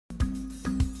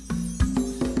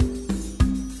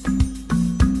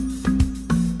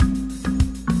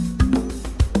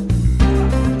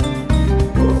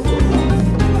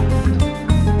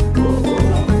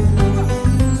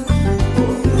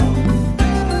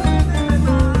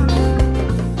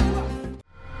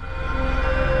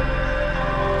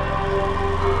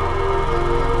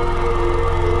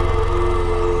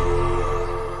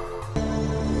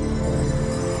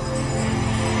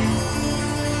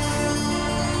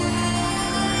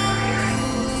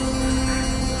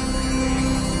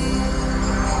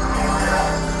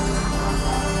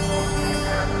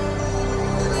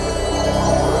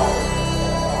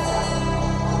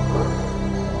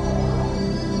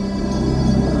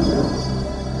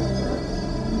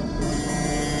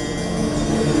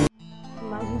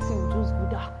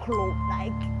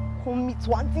that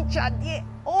one teacher there.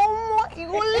 Oh, you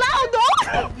go loud,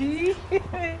 oh!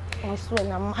 I swear,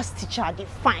 na math teacher, they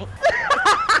fine.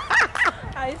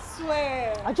 I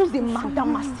swear. I just demand that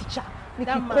math teacher. Make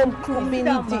it come club any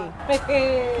day.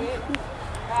 Hey,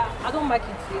 I don't like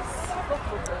it, please.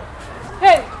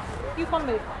 Hey, you come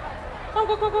here. Come,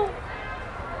 go, go, go.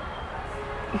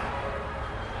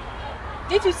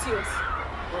 Did you see us?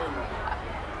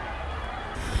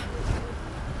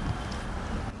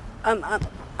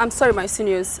 I'm sorry, my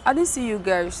seniors. I didn't see you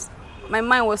guys. My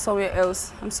mind was somewhere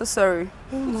else. I'm so sorry.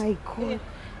 Oh my God. You're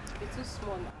too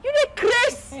small now. You dey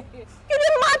crazy? You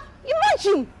dey mad?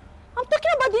 Imagine. I'm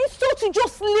talking about the insult you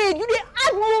just laid. You dey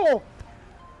add more.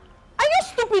 Are you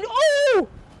stupid? Oh!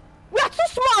 We are too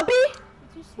small, Abi.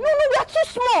 No, we are too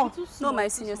small. No, my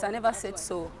seniors, I never said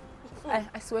so.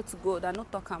 I swear to God, I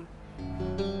not talk am.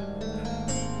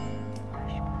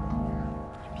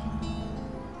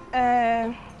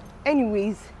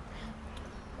 Anyways,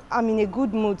 I'm in a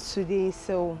good mood today,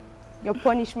 so your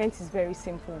punishment is very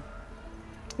simple.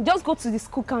 Just go to the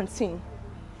school canteen,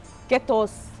 get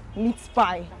us meat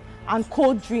pie and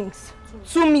cold drinks,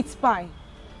 2 meat pie.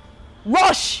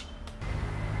 Rush!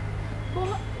 But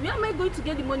where am I going to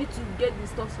get the money to get the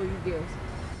stuff for you girls?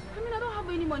 I mean, I don't have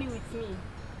any money with me.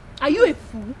 Are you a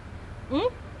fool? Hmm?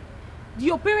 Do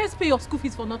your parents pay your school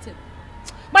fees for nothing?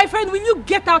 My friend, will you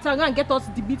get out and go and get us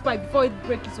the meat pie before the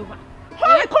break is over?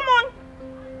 Hey, come on!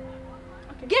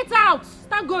 Okay. Get out!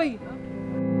 Start going!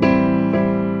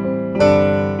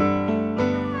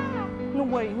 No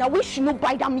worry, now we should not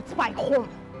buy that meat pie home.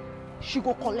 She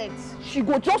go collect. She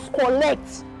go just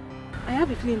collect. I have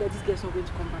a feeling that this girl's not going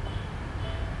to come back.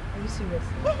 Are you serious?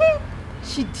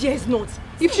 She dares not.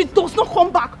 If she does not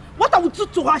come back, what I will do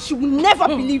to her, she will never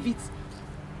believe it.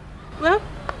 Well,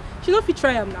 she not fit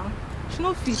try am now. She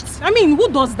not fit. I mean, who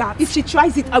does that? If she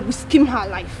tries it, I will scheme her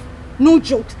life. No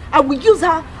jokes. I will use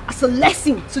her as a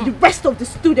lesson to the rest of the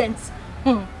students.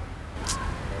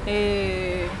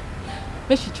 Hey,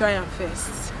 make she try am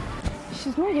first.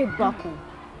 She's not yet back.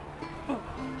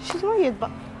 She's not yet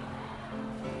back.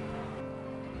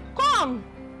 Come!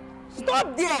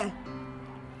 Stop there!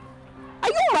 Are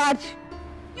you mad?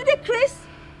 You dey crazy?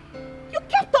 You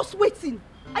kept us waiting.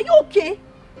 Are you okay?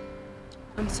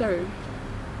 I'm sorry.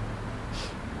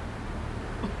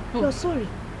 You're sorry.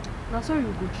 I'm sorry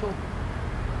you go chop.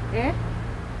 Eh?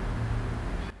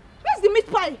 Where's the meat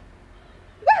pie?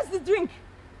 Where's the drink?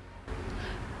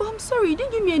 But I'm sorry, you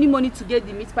didn't give me any money to get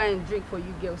the meat pie and drink for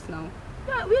you girls now.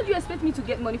 Yeah, where do you expect me to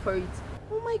get money for it?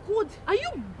 Oh my God. Are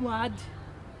you mad?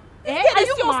 Eh? Are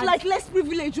you mad? Like less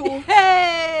privilege, oh?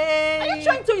 Hey! Are you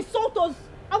trying to insult us?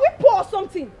 Are we poor or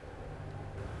something?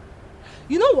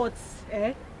 You know what?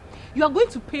 Eh? You are going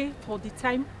to pay for the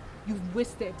time you've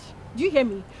wasted. Do you hear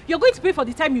me? You're going to pay for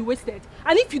the time you wasted.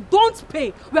 And if you don't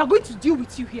pay, we are going to deal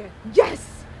with you here.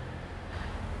 Yes!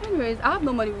 Anyways, I have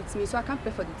no money with me, so I can't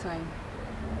pay for the time.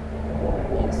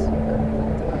 Yes.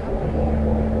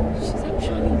 She's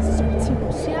actually insulting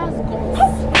us. She has guns.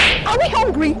 Are we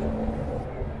hungry?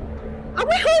 Are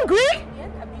we hungry?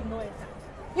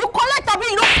 You collect a bill,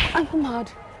 you know? I'm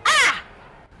mad. Ah!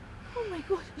 Oh my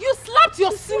God. You slapped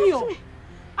your senior.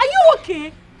 Are you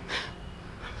okay?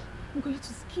 I'm going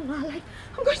to skim her life.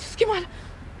 I'm going to skim her life.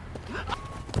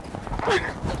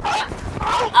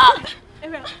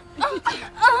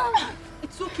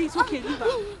 It's okay, it's okay. Leave her.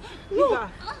 Leave her.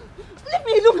 Leave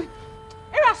me alone.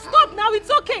 Era, stop now. It's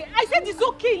okay. I said it's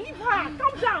okay. Leave her.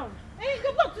 Calm down. Hey,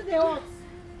 go back to the house.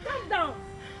 Calm down.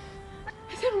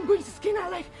 I said I'm going to skin her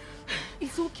life.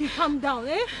 It's okay. Calm down,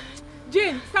 eh?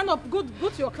 Jane, stand up. Go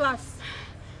to your class.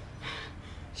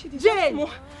 Jane!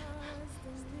 More.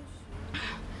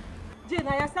 Jane,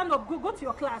 I stand up. Go to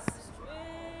your class.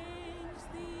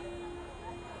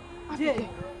 Jane.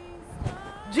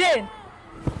 Jane!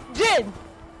 Jane!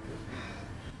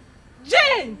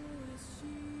 Jane!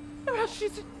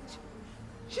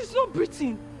 She's not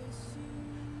breathing.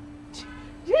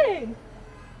 Jane!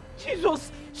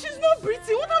 Jesus! She's not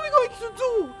breathing. What are we going to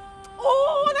do?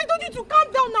 Oh, and I told you to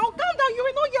calm down now. Calm down. You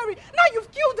were not hearing. Now you've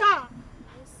killed her.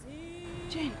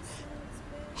 Jane!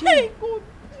 Hey, God.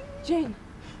 Jane!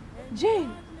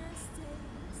 Jane!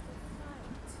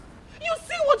 You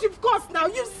see what you've caused now.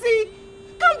 You see?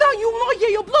 Calm down. You will not hear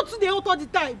your blood to the out all the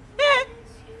time. Eh?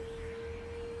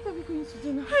 What are we going to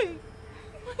do now? Hey,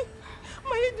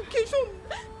 my education.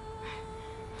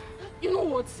 You know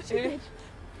what? She's dead.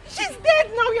 She's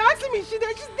dead now. You're asking me she's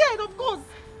dead. She's dead, of course.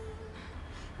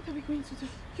 What are we going to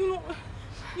do?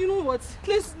 You know what?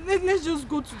 Let's just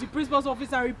go to the principal's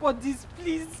office and report this,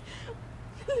 please.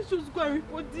 Let's just go and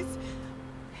report this.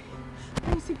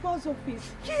 Principal's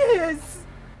office? Yes.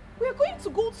 We're going to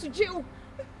go to jail.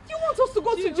 You want us to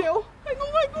go to jail? I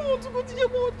don't want to go to jail,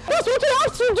 but that's what you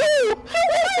have to do! Why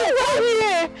are you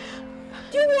here?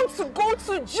 You want to go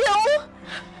to jail?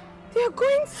 They're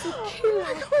going to kill us.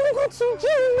 I don't want to go to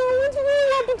jail now. What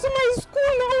will happen to my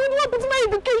school now? What will happen to my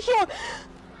education?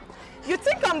 You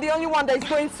think I'm the only one that is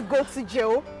going to go to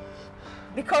jail?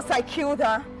 Because I killed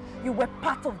her, you were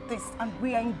part of this and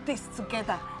we are in this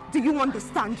together. Do you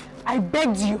understand? I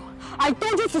begged you. I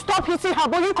told you to stop hitting her,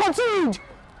 but you continued.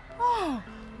 Oh,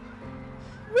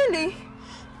 really?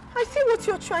 I see what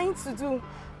you're trying to do.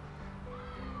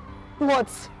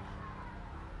 What?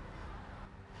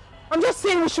 I'm just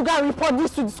saying we should go and report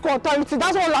this to the school authority.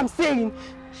 That's all I'm saying.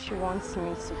 She wants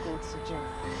me to go to jail.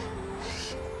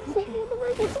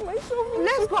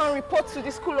 Let's go and report to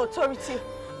the school authority.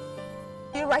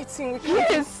 The right thing we can do.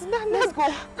 Yes, let's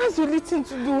go. That's the only thing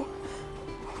to do.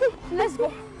 Let's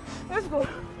go. Let's go.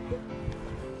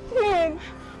 Man,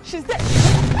 she's there.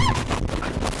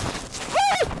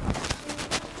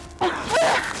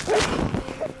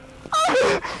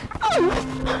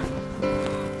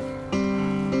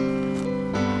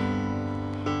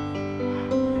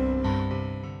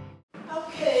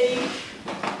 Okay.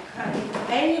 Can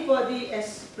anybody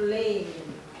explain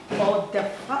or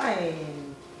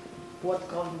define what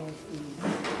government is?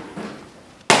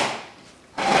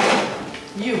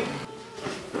 You.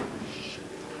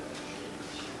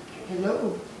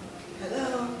 Hello.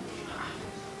 Hello.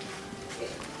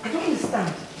 I don't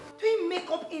understand. Doing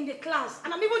makeup in the class,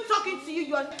 and I'm even talking to you.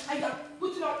 You are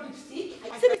putting on lipstick.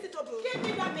 I said, give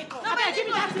me that makeup. No, give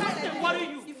me that lipstick. What are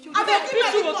you? I beg, give me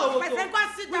that makeup. My friend, go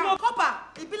and sit down. Copper,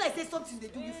 it be like say something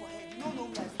they do you for head. You don't know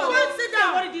what. Go and sit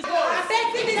down. What is this? I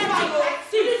beg, give me that one.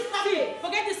 See,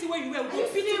 forget this where you were.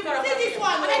 See this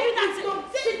one.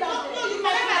 Sit down. No, you can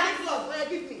have my lip gloss.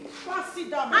 Give me. Go and sit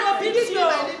down. I'm give me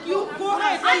my lip gloss. You go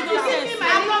and take no sense.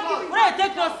 When I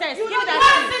take no sense, give me that. Go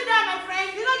and sit down, my friend.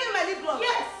 You don't give me my lip gloss.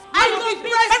 Yes. I don't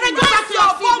press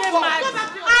your bum. Go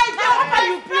back to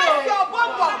your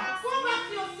bum. Go back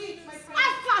to your seat, my friend.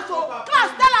 Ask class,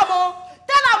 class, tell them,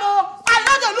 I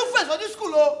know they look first for this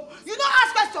school, You don't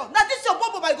ask questions. Now this is your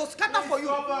bum, I go scatter for you.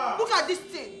 Look at this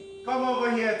thing. Come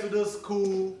over here to this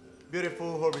cool,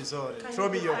 beautiful horizon. Throw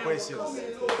me your questions.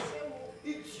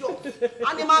 Idiot.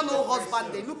 Animal no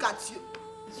husband, they look at you.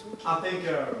 I think,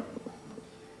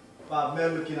 by me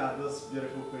looking at this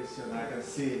beautiful question, I can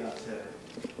see that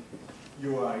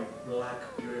you are a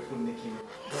black, beautiful Nikki.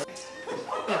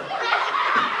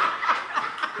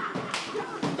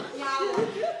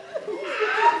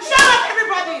 Shut up,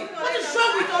 everybody! What is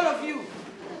wrong with all of you?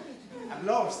 I'm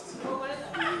lost.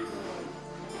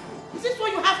 Is this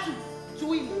what you have to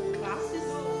do in classes?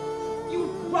 You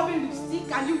rubbing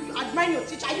lipstick and you admire your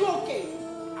teacher. Are you okay? Be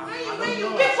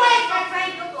quiet, my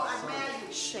friend. Don't go admire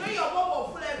you. When your bum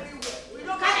full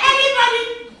everywhere. Can anybody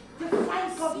define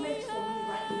government for me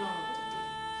right now?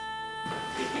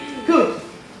 Good.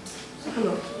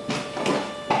 Hello.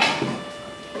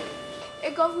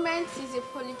 A government is a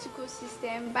political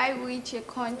system by which a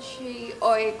country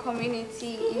or a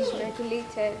community is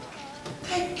regulated.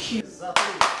 Thank you.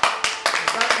 Exactly.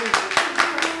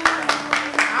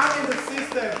 I'm in the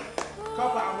system.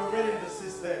 Copper, I'm already in the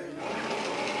system.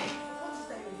 What is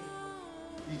that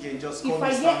you can just call if me I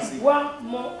Stancy. get one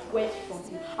more word from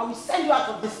you, I will send you out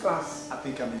of this class. I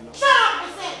think I'm in love. Shut up, I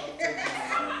said!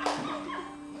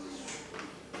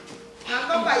 Now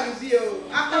come by you, Bio.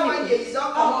 After 1 year, you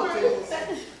don't come out.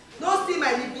 Don't steal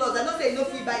my lip gloss. I don't say no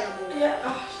free buy your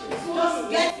yeah. Just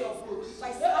get your books.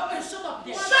 Shut up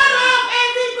there. Shut up,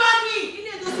 everybody!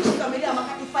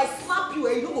 If I slap you,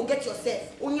 you don't go get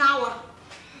yourself. Onyawa.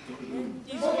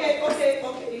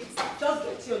 Okay. Just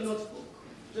get your notebook.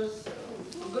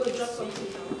 I'm going to drop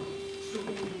something down.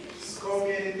 Just call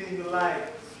me anything you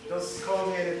like. Just call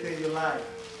me anything you like.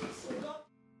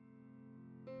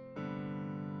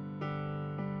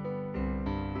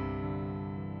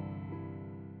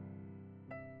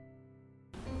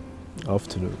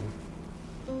 Afternoon.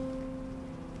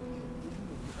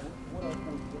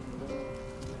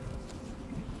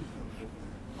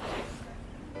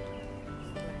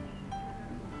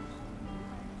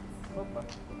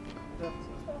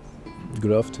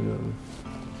 Good afternoon.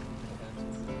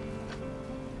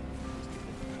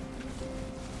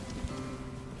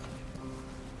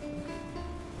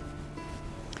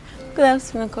 Good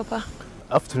afternoon, Copper.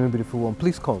 Afternoon, beautiful one.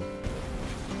 Please come.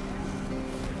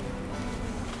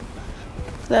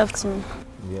 Good afternoon.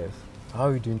 Yes. How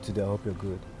are you doing today? I hope you're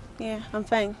good. Yeah, I'm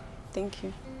fine. Thank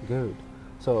you. Good.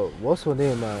 So, what's your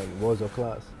name and what's your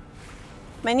class?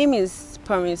 My name is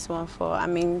Promise 14.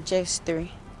 I'm in JES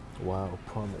 3. Wow,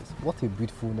 Promise. What a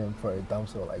beautiful name for a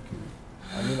damsel like you.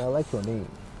 I mean, I like your name.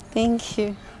 Thank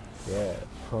you. Yeah,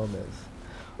 promise.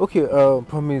 Okay,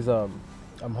 promise,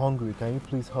 I'm hungry. Can you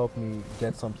please help me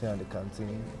get something at the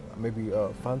canteen? Maybe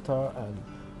Fanta and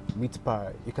meat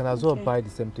pie. You can as well buy the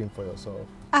same thing for yourself.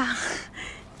 Ah,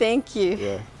 thank you.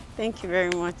 Yeah. Thank you very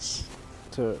much.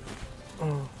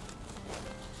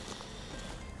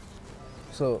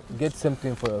 So get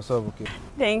something for yourself, okay?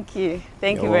 Thank you.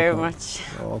 Thank you You're very welcome. much.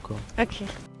 You're welcome. Okay.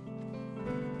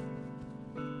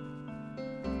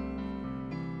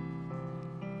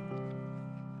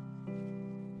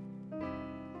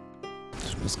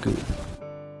 It's good.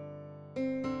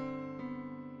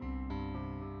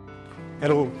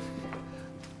 Hello.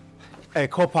 Hey,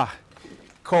 Copper.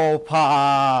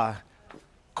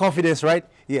 Confidence, right?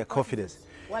 Yeah, confidence.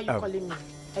 Why are you calling me?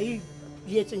 Are you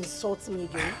here to insult me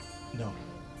again? No.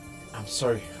 I'm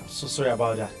sorry. I'm so sorry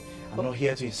about that. I'm not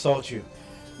here to insult you.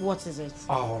 What is it?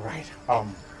 All right.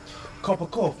 Copper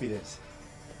Confidence.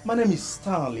 My name is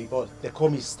Stanley, but they call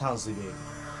me Stanzi, baby.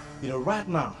 You know, right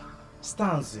now,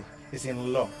 Stanzi is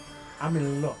in love. I'm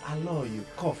in love. I love you.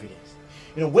 Confidence.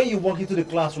 You know, when you walk into the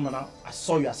classroom and I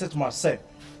saw you, I said to myself,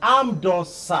 I'm done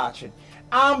searching.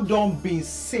 I'm done being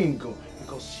single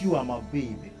because you are my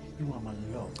baby. You are my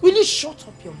love. Will you shut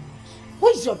up your mouth? Who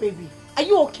is your baby? Are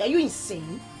you okay? Are you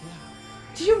insane?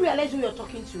 Yeah. Do you realize who you're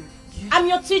talking to? Yeah. I'm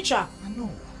your teacher. I know.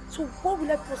 So what will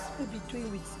I possibly be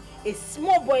doing with a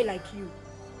small boy like you?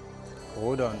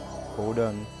 Hold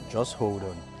on. Just hold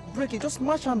on. Break it. Just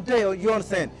match them there. You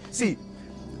understand? See,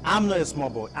 I'm not a small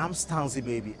boy. I'm Stanzi,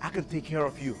 baby. I can take care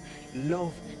of you.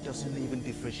 Love doesn't even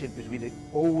differentiate between the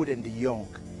old and the young.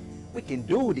 We can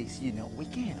do this, you know. We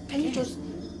can. Can you just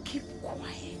keep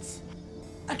quiet?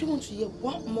 I don't want to hear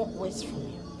one more words from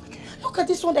you. Okay. Look at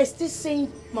this one that is still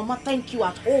saying, Mama, thank you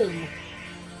at home.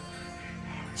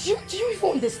 Do you even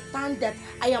understand that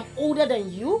I am older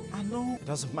than you? I know. It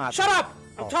doesn't matter. Shut up!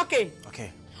 I'm talking.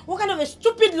 Okay. What kind of a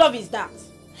stupid love is that?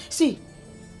 See,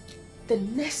 the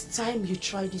next time you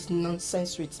try this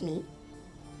nonsense with me,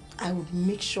 I will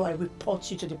make sure I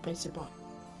report you to the principal.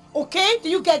 Okay? Do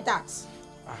you get that?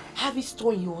 Have it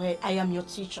stored in your head. I am your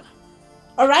teacher.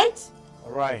 Alright?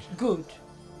 Alright. Good.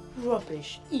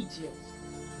 Rubbish. Idiot.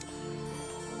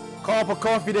 Call for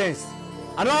confidence.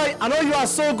 I know you are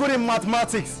so good in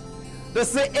mathematics. They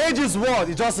say age is what?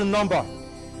 It's just a number.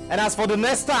 And as for the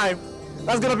next time,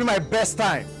 that's gonna be my best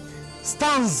time.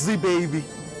 Stanzi, baby.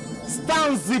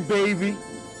 Stanzi, baby.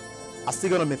 I'm still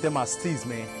gonna maintain my steez,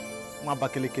 man. My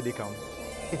bakeleke count.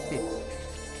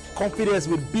 Confidence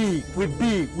with big.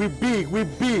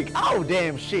 Oh,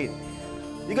 damn shit.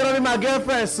 You're gonna be my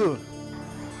girlfriend soon.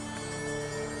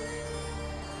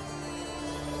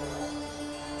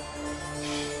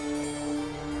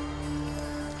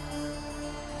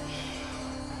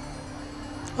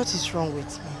 What is wrong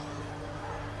with me?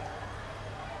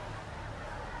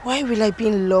 Why will I be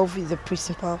in love with the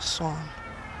principal's son?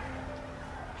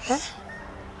 Huh?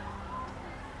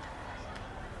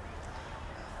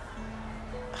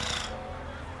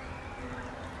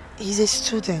 He's a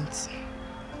student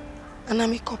and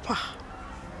I'm a copper.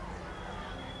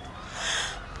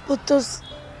 But does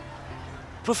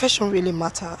profession really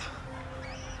matter?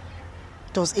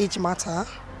 Does age matter?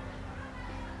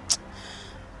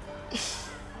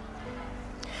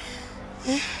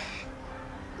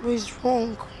 What is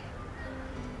wrong?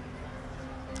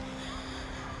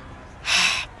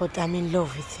 But I'm in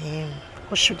love with him.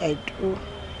 What should I do?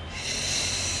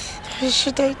 What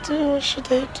should I do? What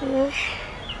should I do?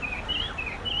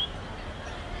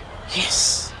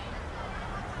 Yes.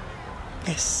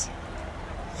 Yes.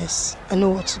 Yes. I know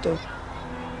what to do.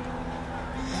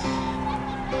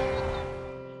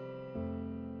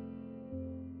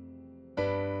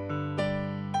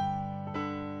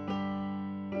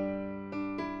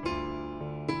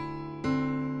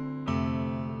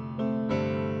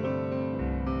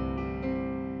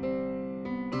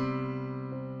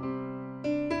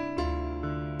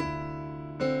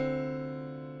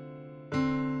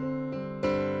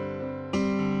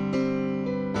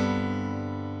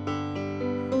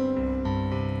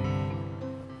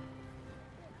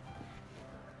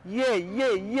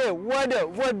 Yeah. What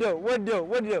up?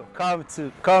 Come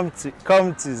to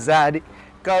Zaddy.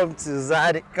 Come to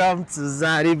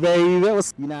Zaddy, baby.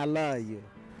 You know I love you.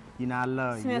 You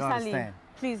understand?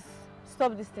 Please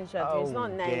stop this thing, Shadi. It's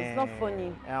not nice. It's not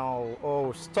funny.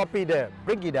 Oh, stop it there.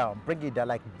 Bring it down. Bring it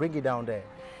down there.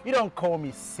 You don't call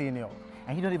me senior,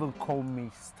 and you don't even call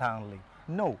me Stanley.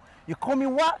 No, you call me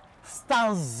what?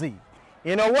 Stanzi.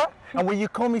 You know what? And when you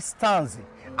call me Stanzi,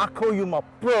 I call you my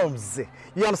promzi.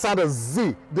 You understand the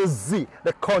Z,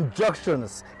 the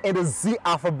conjunctions, and the Z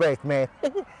alphabet, man.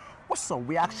 What's up?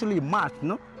 We actually match,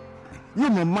 no? You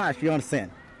my match, you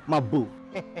understand? My boo.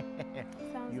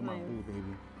 Sounds You my nice. boo,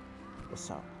 baby. What's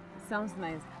up? Sounds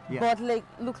nice. Yeah. But like,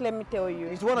 look, let me tell you. You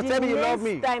just wanna tell me you love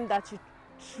me? The next time that you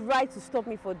try to stop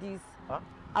me for this, Huh?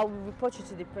 I will report you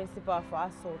to the principal for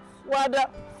assault. What the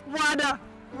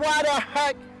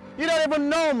heck? You don't even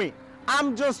know me.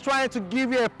 I'm just trying to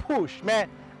give you a push, man.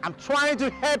 I'm trying to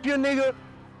help you, nigga.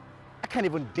 I can't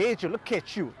even date you. Look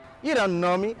at you. You don't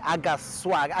know me. I got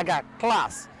swag. I got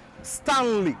class.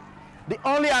 Stanley, the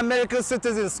only American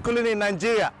citizen schooling in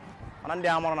Nigeria. And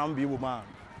I'm a man.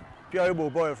 Pure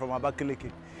Igbo boy from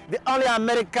Abakaliki. The only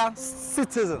American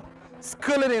citizen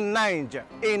schooling in Niger.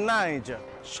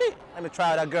 Shit. Let me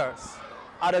try other girls.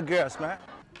 Other girls, man.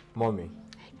 Mommy,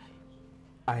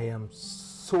 I am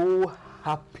so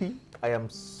happy, I am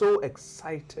so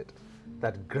excited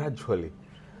that gradually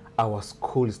our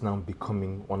school is now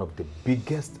becoming one of the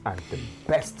biggest and the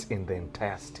best in the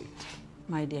entire state.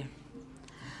 My dear,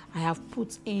 I have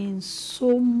put in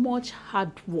so much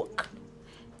hard work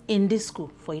in this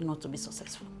school for you not to be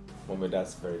successful. Mommy,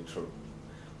 that's very true.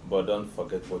 But don't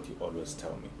forget what you always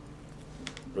tell me.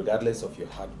 Regardless of your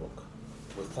hard work,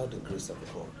 without the grace of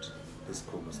God, this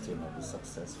school will still not be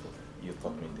successful. You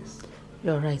taught me this.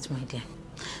 You're right, my dear.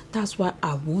 That's why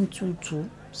I want you to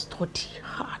study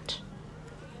hard.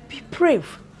 Be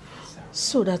brave.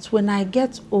 So that when I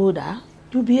get older,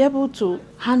 you'll be able to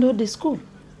handle the school.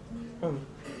 Mommy,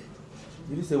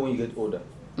 did you say when you get older?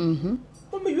 Mm-hmm.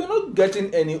 Mommy, you're not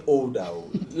getting any older.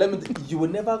 You will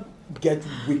never get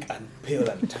weak and pale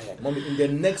and tired. Mommy, in the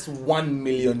next 1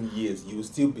 million years, you will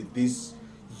still be this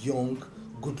young,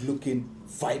 good-looking,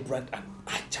 vibrant, and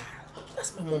agile.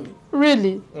 That's my mommy.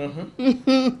 Really?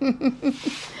 Mm-hmm.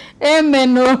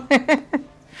 Amen. No.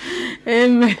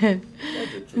 Amen.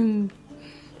 That's the truth.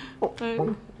 Oh,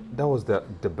 Mommy, that was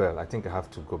the bell. I think I have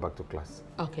to go back to class.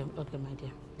 Okay, my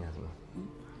dear. Yes, ma'am.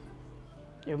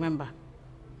 Remember,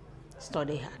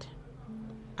 study hard.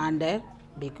 And then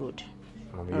be good.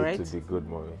 Mommy, all you right? to be good,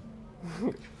 Mommy.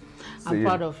 I'm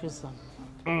proud of you, son.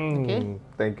 Okay?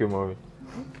 Thank you, Mommy.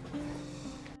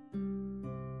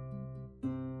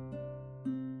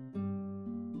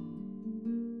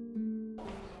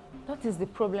 That is the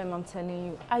problem I'm telling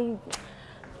you.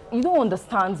 You don't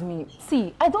understand me.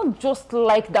 See, I don't just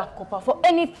like that copper for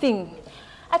anything.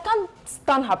 I can't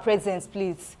stand her presence,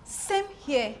 please. Same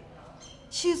here.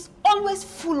 She's always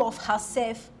full of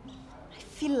herself. I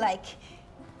feel like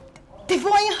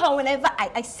devouring her whenever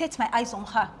I set my eyes on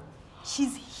her.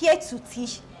 She's here to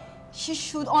teach. She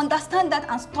should understand that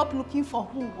and stop looking for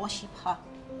who worship her.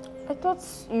 I thought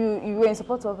you were in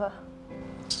support of her.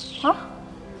 Huh?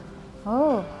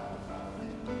 Oh.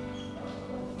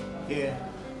 Yeah.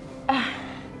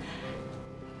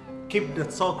 Keep the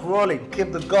talk rolling.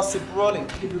 Keep the gossip rolling.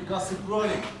 Keep the gossip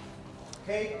rolling.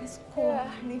 Okay? It's cool.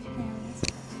 Yeah. Leave him.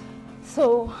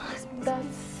 So, that's...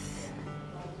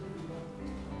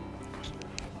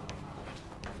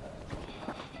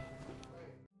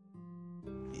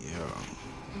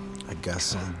 I got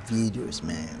some videos,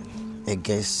 man. I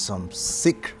got some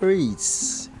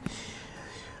secrets.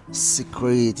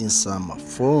 Secret inside my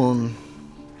phone.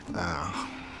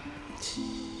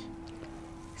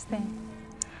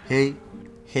 Stay.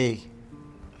 Hey.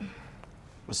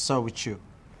 What's up with you?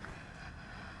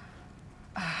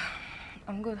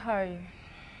 I'm good, how are you?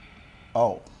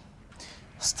 Oh,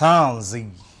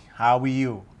 Stanley, how are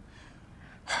you?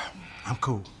 I'm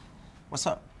cool. What's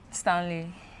up?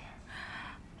 Stanley,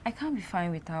 I can't be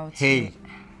fine without Hey, you.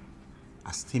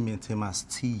 I still maintain my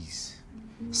steez.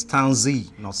 Stanley,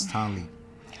 not Stanley.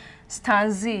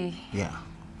 Stanley. Yeah.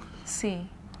 See,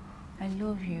 I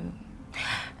love you.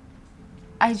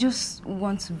 I just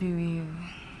want to be with you.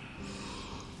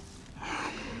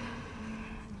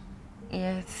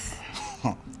 Yes.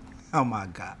 Oh my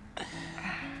God.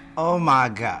 Oh my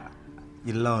God.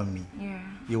 You love me. Yeah.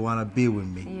 You wanna be with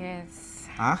me. Yes.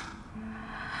 Huh?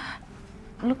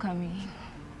 Look at me.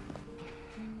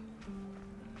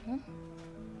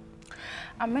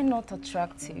 Am I not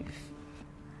attractive?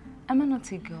 Am I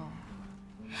not a girl?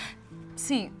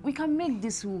 See, we can make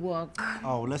this work.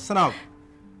 Oh, listen up.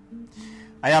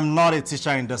 I am not a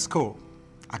teacher in the school.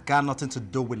 I got nothing to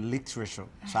do with literature.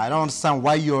 So I don't understand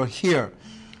why you're here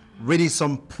reading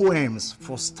some poems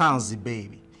for Stanley,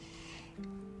 baby.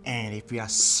 And if you are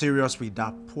serious with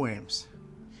that poems,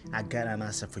 I got an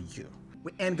answer for you.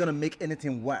 We ain't gonna make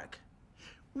anything work.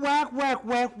 Work.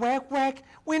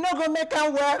 We not gonna make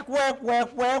it work.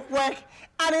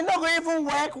 And it not gonna even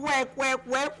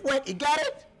work. You got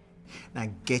it? Now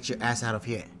get your ass out of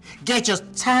here. Get your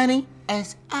tiny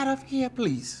ass out of here,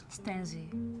 please. Stanley,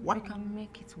 what? We can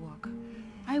make it work.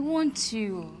 I want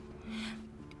you.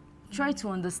 Try to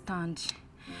understand.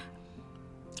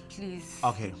 please.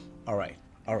 Okay, all right,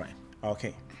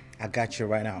 okay. I got you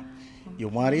right now. You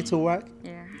want it to work?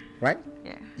 Yeah. Right?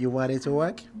 Yeah. You want it to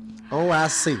work? Oh, I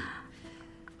see.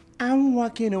 I'm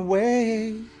walking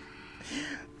away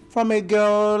from a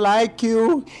girl like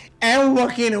you. I'm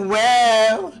walking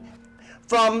away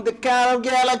from the kind of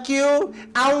girl like you.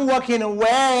 I'm walking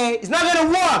away. It's not gonna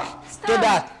work.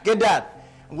 Stop. Get that.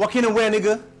 I'm walking away,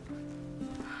 nigga.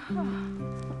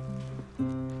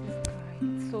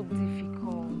 It's so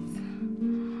difficult.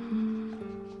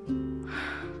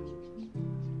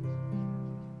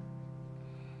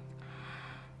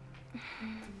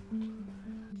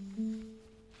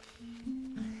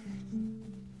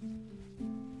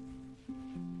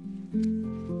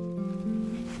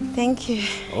 Thank you.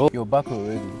 Oh, you're back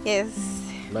already? Yes.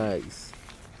 Nice.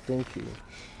 Thank you.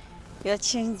 Your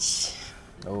change.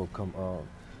 Oh, come on.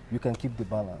 You can keep the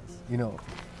balance. You know,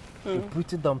 a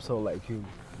pretty damsel like you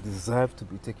deserve to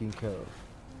be taken care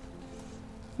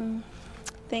of.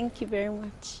 Thank you very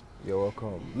much. You're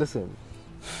welcome. Listen,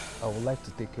 I would like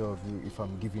to take care of you if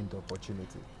I'm given the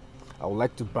opportunity. I would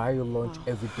like to buy you lunch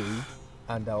every day,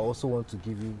 and I also want to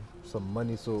give you some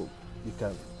money so you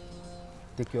can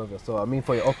take care of yourself. I mean,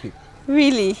 for your upkeep.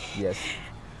 Really? Yes.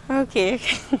 Okay.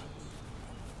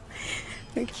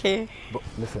 Okay. But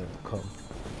listen, come.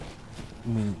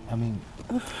 I mean,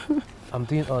 I'm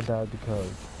doing all that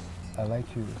because I like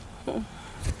you.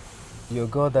 You're a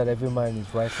girl that every man in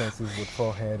his right senses would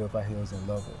fall head over heels in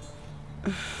love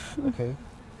with. Okay?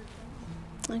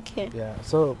 Okay. Yeah,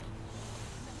 so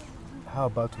how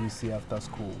about we see after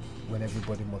school when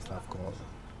everybody must have gone?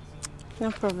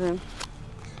 No problem.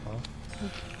 Huh?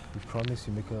 You promise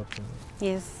you make it up to me?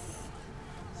 Yes.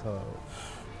 So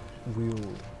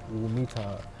we'll meet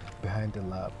her behind the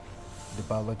lab, the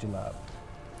biology lab.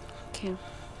 Okay.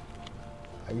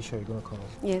 Are you sure you're gonna come?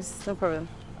 Yes, no problem.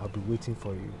 I'll be waiting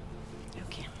for you.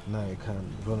 Okay. Now you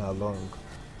can run along.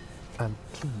 And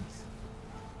please,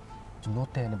 do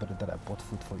not tell anybody that I bought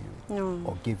food for you. No.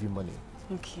 Or gave you money.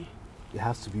 Okay. It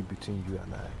has to be between you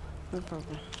and I. No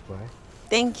problem. Right?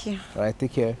 Thank you. All right,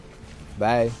 take care.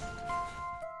 Bye.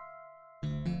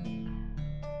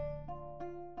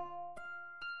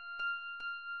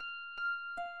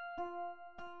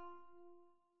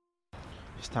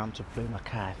 It's time to play my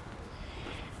card.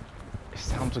 It's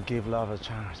time to give love a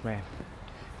chance, man.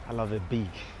 I love it big,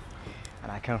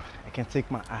 and I can take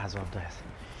my eyes off that.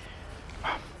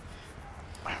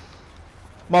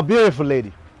 My beautiful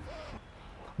lady,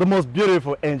 the most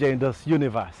beautiful angel in this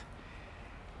universe.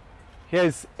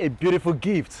 Here's a beautiful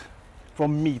gift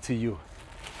from me to you.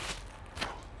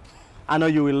 I know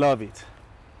you will love it.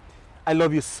 I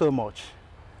love you so much.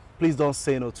 Please don't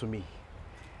say no to me.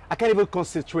 I can't even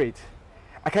concentrate.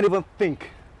 I can't even think.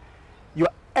 You're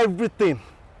everything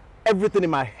in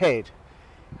my head.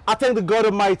 I thank the God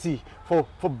Almighty for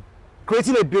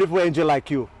creating a beautiful angel like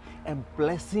you and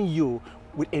blessing you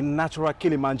with a natural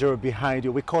Kilimanjaro behind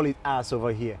you. We call it ass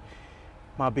over here.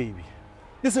 My baby,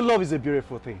 this love is a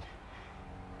beautiful thing.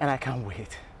 And I can't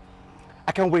wait.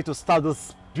 I can't wait to start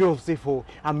this beautiful,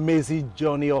 amazing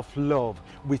journey of love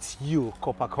with you,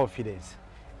 Copper Confidence.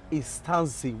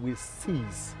 Instancy will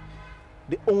cease.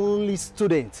 The only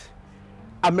student,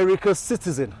 American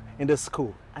citizen in the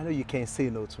school. I know you can't say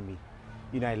no to me.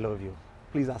 You know I love you.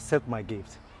 Please accept my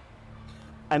gift.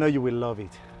 I know you will love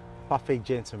it. Perfect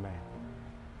gentleman.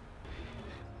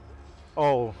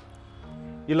 Oh,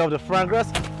 you love the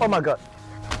fragrance? Oh my God.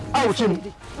 Oh, Jimmy.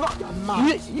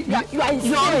 You are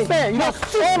insane. You are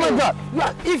oh my God. You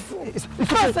are evil. It's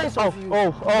nonsense of you.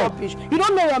 Rubbish. You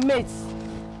don't know your mates.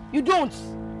 You don't.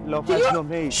 Love has no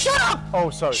mate. Shut up! Oh,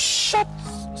 sorry. Shut.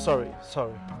 Sorry.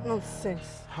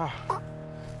 Nonsense. Can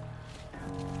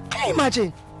you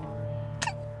imagine?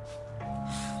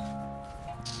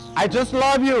 I just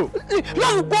love you.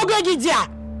 Love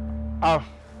Oh,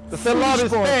 they say love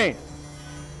is pain.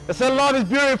 They say love is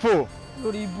beautiful.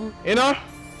 You know,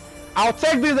 I'll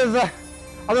take this as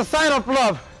a sign of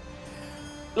love.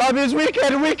 Love is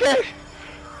wicked.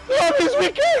 Love is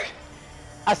wicked.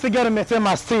 I still gotta maintain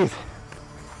my teeth.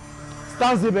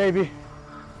 Stanzi, baby.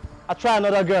 I'll try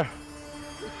another girl.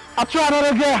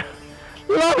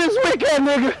 Love is wicked,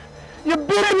 nigga. You're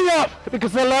beating me up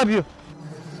because I love you.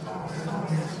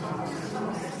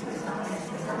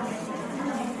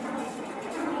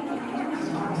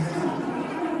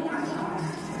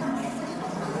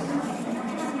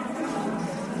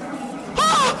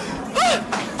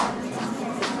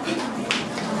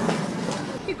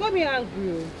 He got me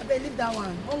angry. I better leave that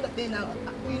one. Hunger now.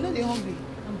 You know they're hungry.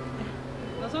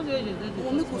 That's not the way you did it.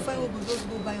 We'll make you find what we just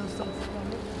go buy us something.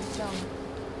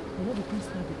 What the priest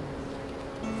now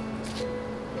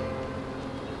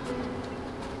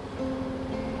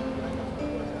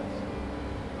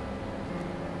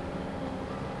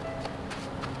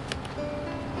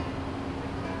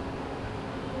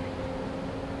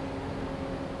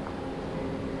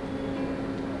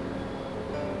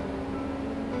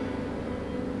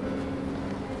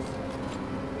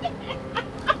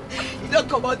Don't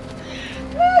come out.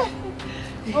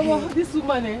 Oh, this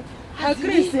woman, eh? Her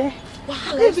grace, eh?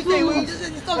 Every day we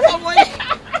just talk someone.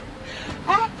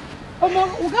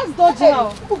 Oh, we got dodge now.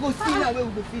 Who go see now where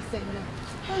we go feel send now?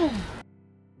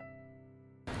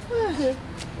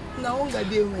 Now hunger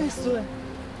dey well.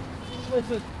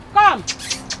 Wait.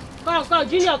 Come,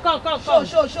 Junior, come.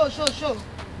 Show.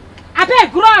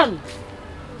 Abeg, run!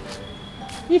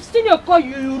 If senior call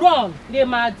you, you run. They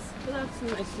mad. Good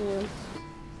afternoon, my seniors.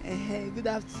 Good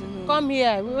afternoon. Come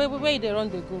here. Where they run,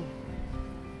 they go.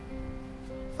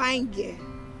 Fine girl.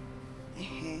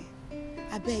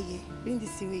 Abeg, bring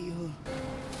this thing where you hold.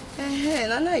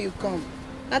 Now you come.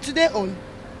 Now today on.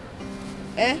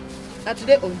 Now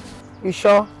today on. You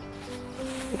sure?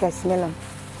 You can smell them.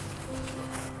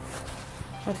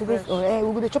 Now today's on.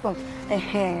 We go to chop them.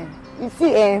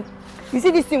 You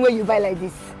see this thing where you buy like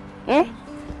this?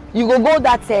 You go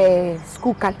that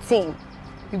school canteen.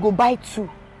 You go buy 2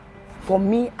 for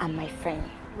me and my friend.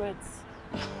 Wait.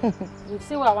 You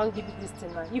see why I want to give you this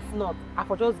thing now. If not, I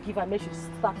could just give her. Make sure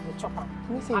start the chopper.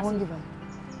 You say you won't give her?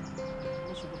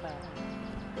 Make sure go buy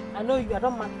her. I know you. I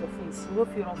don't mark your face. You know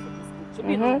if you run for this thing. So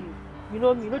you know me. You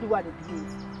know the way I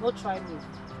behave. Don't try me.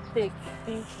 Take.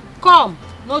 Come.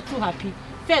 Not too happy.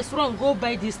 First, run. Go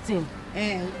buy this thing.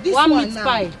 This 1 one meat now.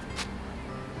 pie.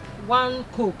 1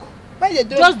 Coke. Just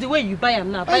Just the way you buy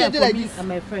them now. Buy them for like me this? and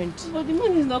my friend. But the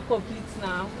money is not complete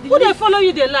now. Who they follow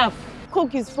you? They laugh.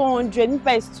 Coke is 400, meat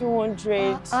pie is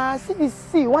 200.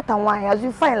 See what I want. As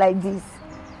you find like this,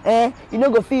 you know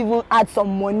go fit even add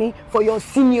some money for your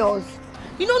seniors.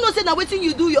 You know say that waiting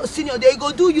you do your senior, they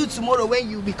go do you tomorrow when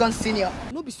you become senior.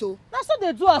 No be so. That's what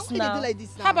they do us How can now. they do like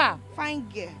this now? Haba. Fine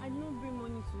girl. I don't bring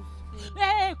money to school.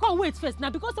 Hey, come wait first. Now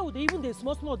because they even they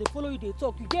small, they follow you, they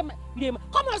talk. You get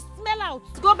come on, smell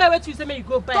out. Go buy what you say, you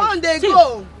go buy. Come they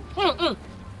go.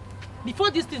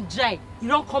 Before this thing dry, you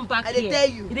don't come back I here. tell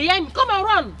you. They hear me. Come and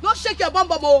run. Don't shake your bum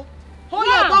bum, oh. Hold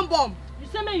your bum bum. You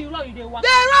say me you run, you they walk. They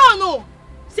run, oh.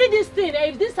 See this thing.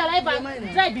 If this saliva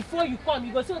dry before you come,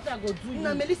 you go see what I go do.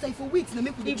 Now Melissa, if you wait, no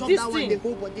make we If chop this that one. thing- They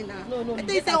go body now. No. I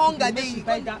think say hunger dey. She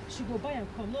buy that. She go buy and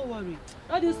come. No worry.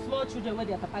 All these small children where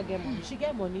their papa get money, she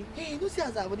get money. Hey, you know see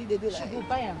as her body they do like. She go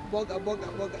buy am. Burger.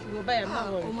 She go buy am.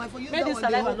 No worry. Oh my, for you Make that this one, they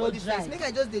saliva hold no body dry. first. Make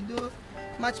I just they do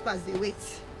match pass. They wait.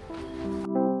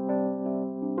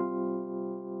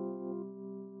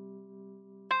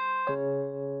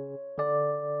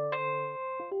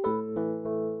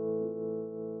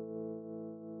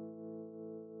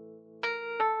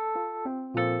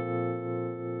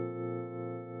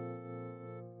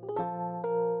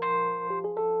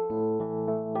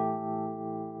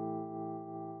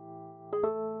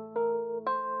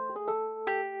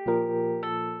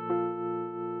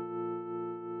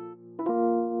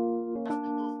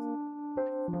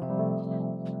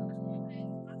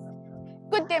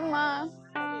 Good day, ma.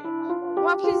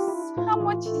 Ma, please, how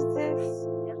much is this?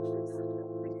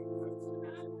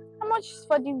 How much is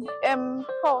for the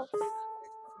pulse?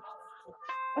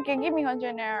 Okay, give me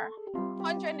 100 naira.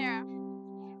 100 naira.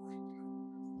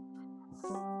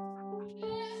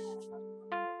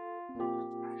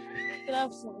 Good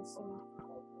afternoon, sir.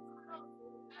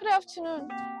 Good afternoon.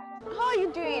 How are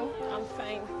you doing? I'm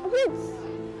fine. Wait,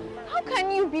 how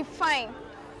can you be fine?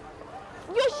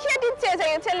 You're shedding tears and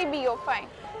you're telling me you're fine.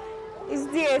 It's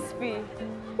DSP.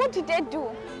 What did they do?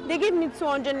 They gave me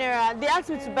 200 naira. They asked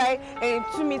me to buy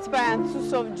 2 meat pie and 2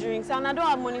 soft drinks, and I don't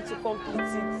have money to complete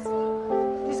it.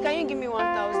 Please, can you give me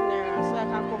 1,000 naira so I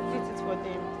can complete it for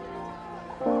them?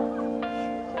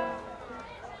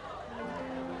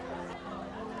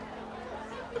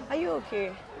 Are you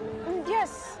okay?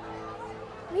 Yes.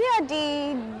 We are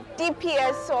the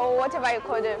DPS or whatever you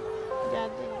call them. Yeah.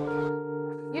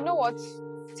 You know what?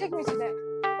 Take me to them.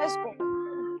 Let's go.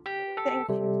 Thank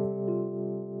you.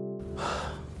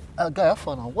 Guy, have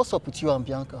fun now. What's up with you and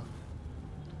Bianca?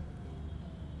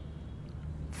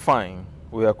 Fine,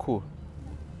 we are cool.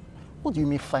 What do you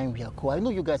mean fine, we are cool? I know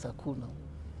you guys are cool now.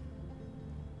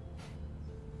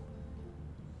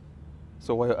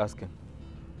 So why are you asking?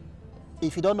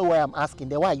 If you don't know why I'm asking,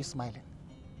 then why are you smiling?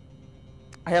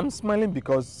 I am smiling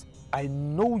because I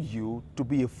know you to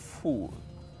be a fool.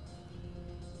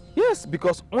 Yes,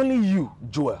 because only you,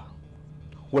 Joel,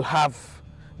 will have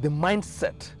the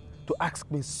mindset to ask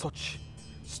me such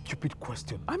stupid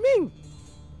question. I mean,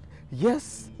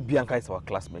 yes, Bianca is our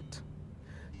classmate.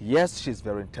 Yes, she's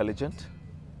very intelligent,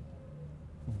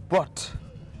 but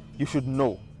you should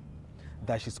know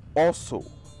that she's also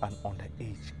an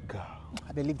underage girl.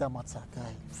 I believe that matter,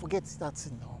 guy. Forget that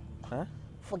thing now. Huh?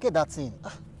 Forget that thing.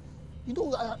 You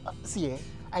know, see,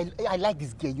 I like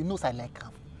this girl. You know I like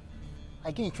her. I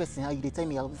get interested in how you tell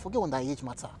me. I'll forget underage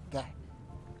matter, guy.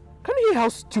 Can you hear how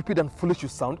stupid and foolish you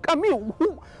sound? I mean,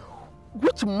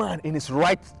 which man in his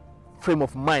right frame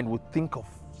of mind would think of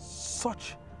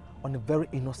such on a very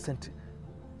innocent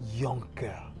young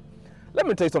girl? Let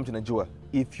me tell you something, Najua.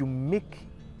 If you make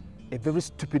a very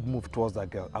stupid move towards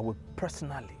that girl, I will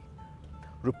personally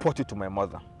report you to my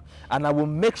mother. And I will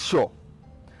make sure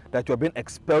that you are being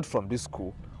expelled from this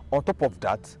school. On top of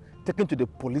that, taken to the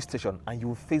police station and you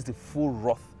will face the full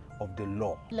wrath of the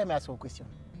law. Let me ask you a question.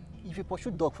 If you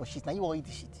pursue dog for shit, now you will eat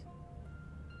the shit.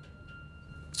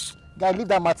 Guy, leave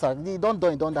that matter. Don't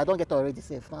get already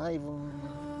safe. Not even...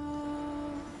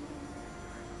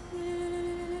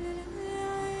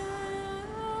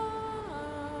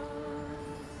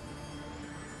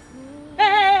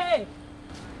 Hey!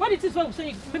 What is this one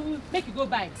saying? Make you go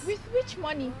buy? With which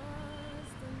money?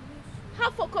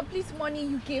 Half for complete money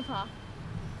you gave her.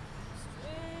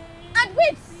 And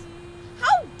wait!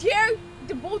 How dare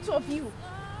the both of you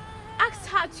ask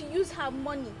her to use her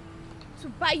money to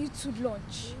buy you to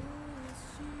lunch?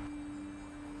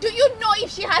 Do you know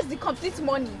if she has the complete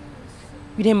money?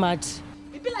 You dey mad?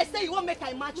 It be like say you won't make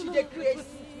I match you, they crazy.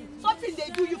 Something they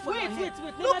do you for Wait.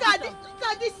 Look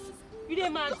at this. You dey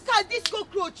mad? Look at this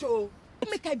cockroach, oh.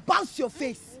 Make I bounce your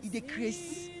face. You dey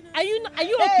crazy. Are you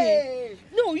okay?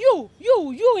 No,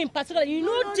 you in particular. You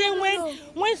know then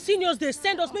when seniors they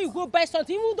send us when you go buy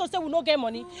something, even though say we no get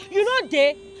money, you know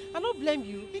they. I don't blame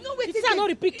you. You know wetin? I no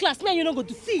repeat class, man. You no go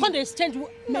do. See, when they exchange,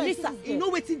 Melissa, you know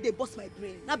wetin they bust my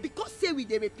brain. Now because say we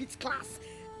they repeat class,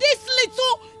 this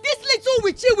little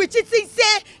witchy thing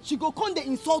say she go come they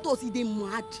insult us. They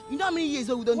mad. You know how many years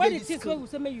we don't do this school? When we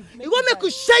say make you. You want make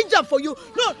you change them for you?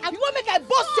 No, you want make I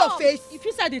bust your face? If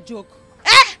you said a joke.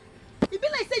 It be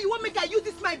like say you want make I use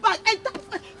this my bag and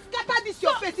scatter this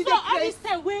your face. So all this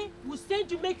time when we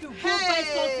send you make you go buy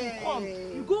something, come.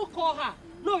 You go call her.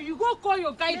 No, you go call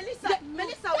your guy.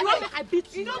 Melissa, I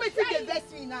beat you. You know wetin dey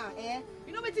vex me now, eh?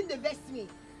 You know wetin dey vex me?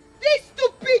 This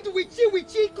stupid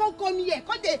witchy come here.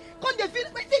 Come they feel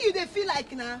wetin you dey feel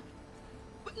like now?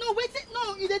 No,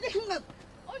 no, you dey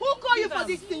who call you for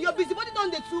this thing? Your busybody don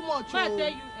dey too much. I tell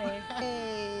you,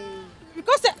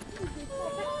 because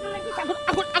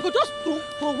I go just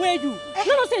throw away you.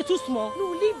 No, say it's too small.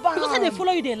 No, leave her. Because they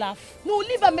follow you, they laugh. No,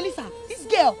 leave her, Melissa. This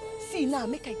girl, see now,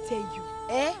 make I tell you,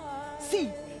 see,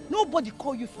 nobody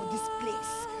call you for this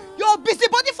place. Your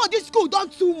busybody for this school done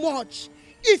too much.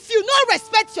 If you no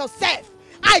respect yourself,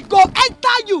 I go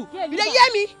enter you. Yeah, you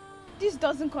hear me? This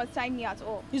doesn't concern me at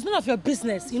all. It's none of your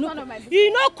business. It's none of my business.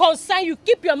 You know concern you.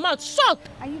 Keep your mouth shut.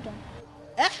 Are you done?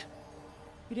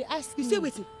 You dey ask me. You say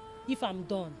waiting. If I'm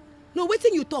done. No,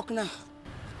 waiting you talk now.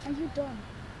 Are you done?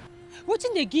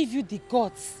 Wetin they give you the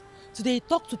guts to they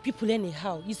talk to people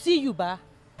anyhow. You see you, ba?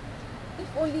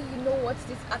 If only you know what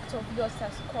this act of yours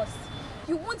has cost,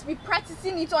 you won't be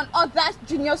practicing it on other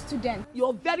junior students.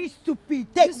 You're very stupid.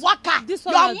 Take waka. This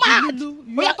you're mad.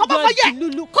 Come over here.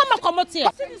 Lulu. Come out here.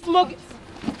 See this mug.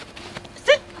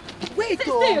 Wait,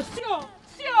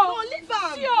 No, leave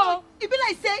am. It be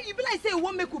like say you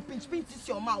won't make you pinch this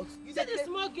your mouth. You see this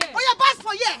small girl. Oh, yeah, pass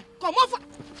for here. Come on for.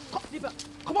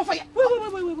 Come on for here.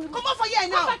 Wait. Come on for here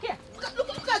now. Come back here.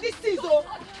 Look at this thing, though.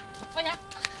 Oh yeah.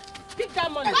 Pick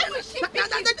that money. Why would she pick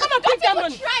it? Come on, pick that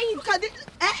money. Try it. Look at this.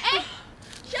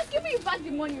 She's giving you back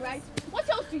the money, right? What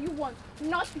else do you want?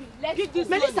 Nothing. Let's pick this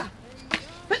Melissa.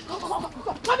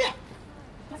 Come here.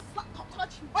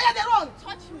 Touch me. Oh yeah, they run.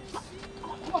 Touch me.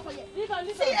 Come on for here. Leave her.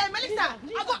 See, Melissa,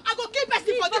 I go give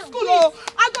person for this school, oh.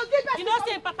 I go give person. You know,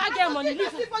 say Papa get money.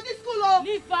 Leave her for this school, oh.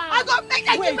 Leave her. I go make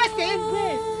I give person.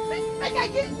 Make I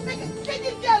give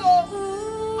this girl,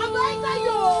 oh. I go enter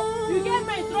you, oh. You get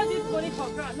me throw this money for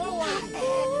ground. No worry.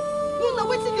 No,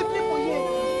 waiting the people here.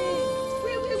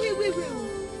 Wait.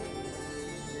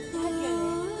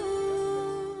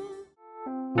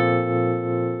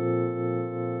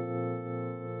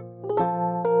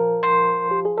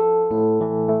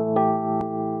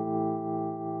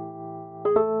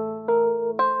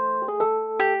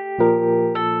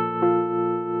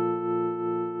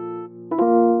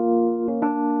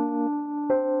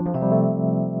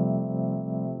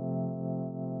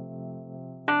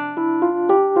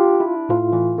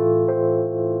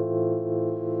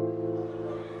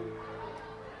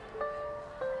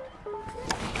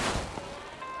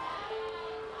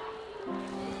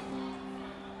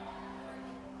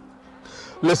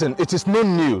 Listen, it is no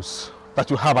news that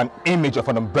you have an image of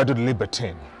an unbridled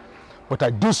libertine. But I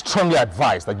do strongly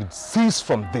advise that you cease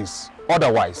from this.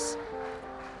 Otherwise,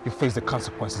 you face the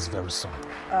consequences very soon.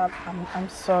 I'm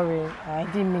sorry. I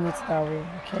didn't mean it that way,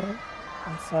 okay?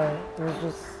 I'm sorry.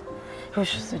 It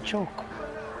was just a joke.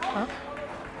 Huh?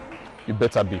 You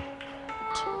better be.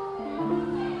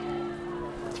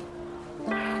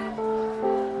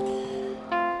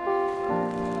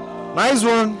 Nice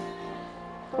one.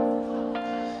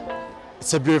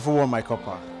 It's a beautiful one, my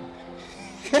copper.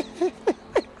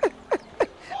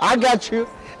 I got you.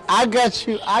 I got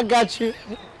you. I got you.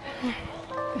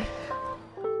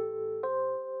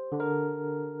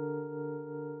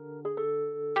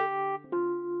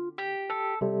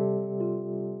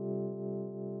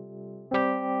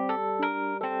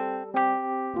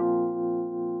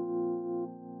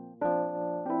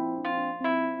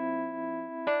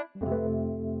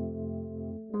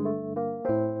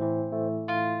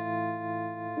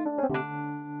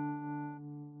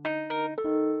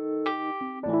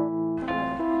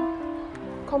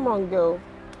 Come on, girl.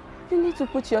 You need to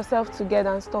put yourself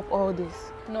together and stop all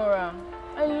this. Nora,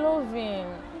 I love him.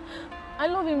 I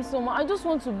love him so much. I just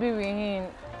want to be with him.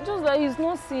 Just that he's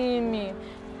not seeing me.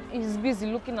 He's busy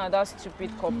looking at that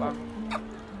stupid copper.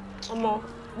 Mama,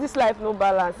 this life no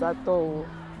balance at all.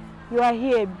 You are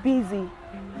here busy,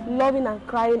 loving and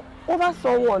crying over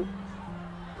someone.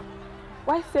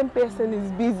 Why same person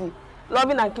is busy,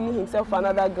 loving and killing himself for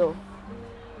another girl?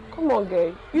 Come on,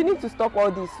 girl. You need to stop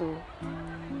all this.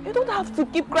 You don't have to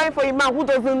keep crying for a man who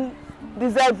doesn't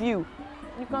deserve you.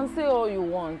 You can say all you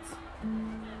want.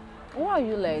 Why are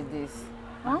you like this?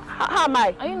 Huh? How am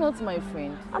I? Are you not my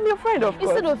friend? I'm your friend, of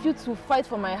course. Instead of you to fight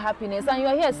for my happiness and you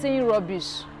are here saying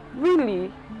rubbish.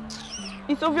 Really?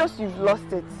 It's obvious you've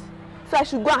lost it. So I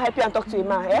should go and help you and talk to a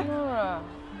man, eh? Nora,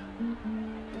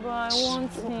 but I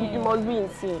want him. You must be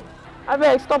insane. I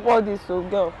beg, stop all this,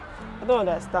 girl. I don't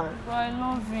understand. But I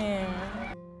love him.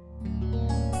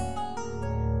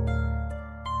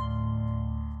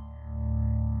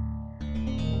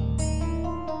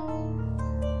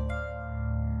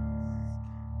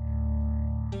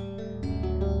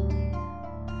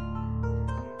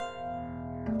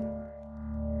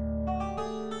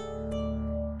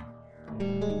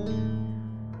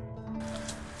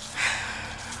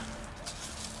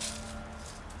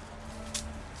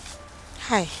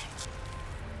 Hi.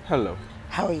 Hello.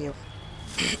 How are you?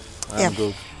 I'm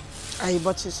good. I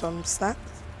bought you some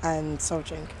snacks and soft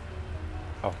drink.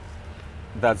 Oh,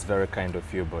 that's very kind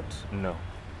of you, but no.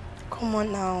 Come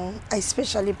on now. I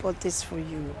specially bought this for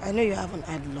you. I know you haven't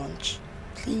had lunch.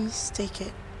 Please take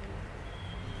it.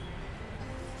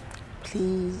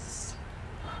 Please.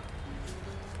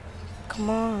 Come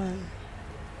on.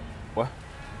 What?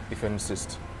 If you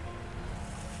insist.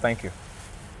 Thank you.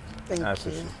 Thank I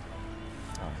appreciate you. it.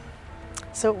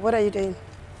 So, what are you doing?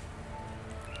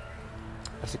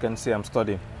 As you can see, I'm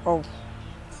studying. Oh,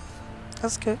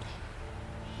 that's good.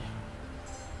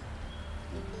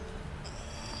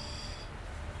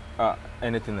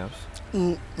 Anything else?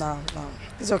 No.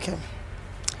 It's okay.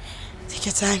 Take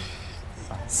your time.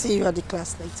 See you at the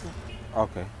class later.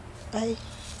 Okay. Bye.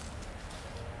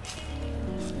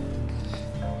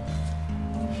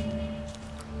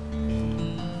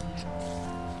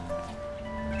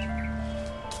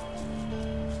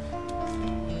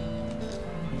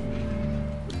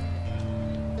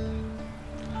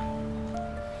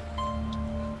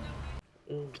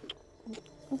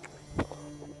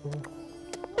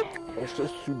 It's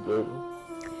just too bad.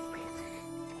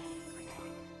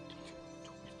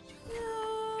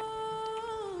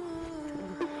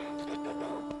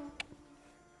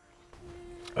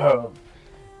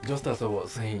 Just as I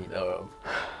was saying,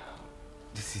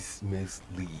 this is maize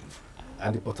leaf,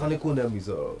 and the botanical name is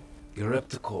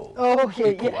Ereptical. Oh,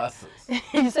 okay, yeah.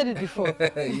 You said it before.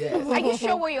 Yes. Are you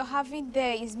sure what you're having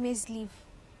there is maize leaf?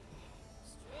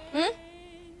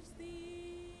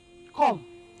 Come.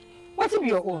 What be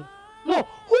your own? No,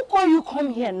 who call you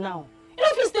come here now? You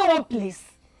don't feel stay one place.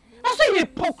 That's why they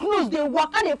poke nose, they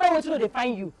walk and they find where they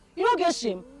find you. You don't get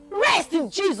shame. Rest in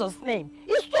Jesus' name.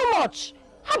 It's too much.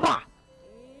 Haba.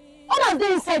 Others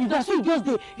they inside you, that's why you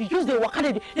just they walk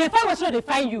and they find where they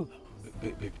find you.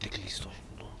 Babe, take it easy.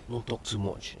 Don't talk too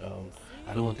much.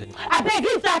 I don't want anything. I beg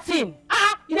you that thing.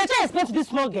 You need to explain to this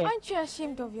small girl. Aren't you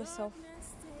ashamed of yourself?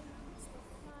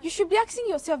 You should be asking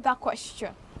yourself that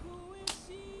question.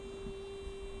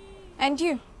 And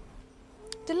you,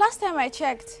 the last time I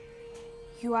checked,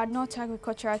 you are not an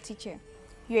agricultural teacher.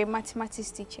 You're a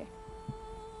mathematics teacher.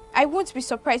 I won't be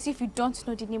surprised if you don't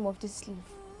know the name of this leaf.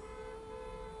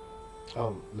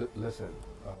 Listen.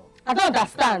 I don't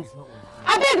understand.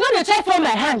 I beg, no dey try from my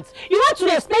hands. You want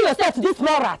to explain yourself to these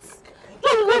small rats?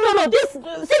 No.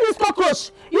 See this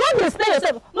cockroach. You want to explain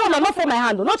yourself? No, not from my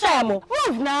hand. No try am.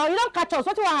 Move now. You don't catch us.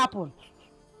 What will happen?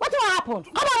 What will happen?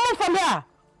 Come on, move from here.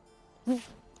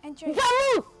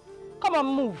 Move. Come on,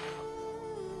 move.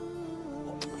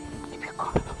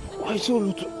 Why so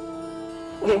little?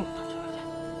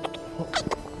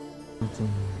 Something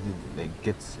that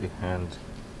gets a hand.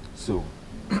 So,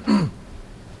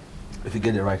 if you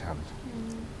get the right hand,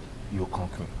 you'll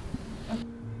conquer me.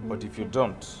 But if you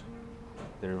don't,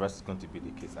 the reverse is going to be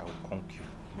the case. I will conquer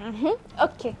you.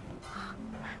 Okay.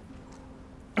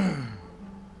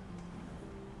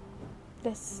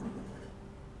 Yes.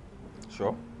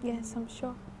 Sure? Yes, I'm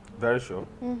sure. Very sure?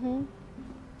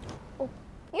 Oh,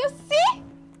 you see?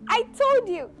 I told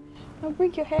you. Now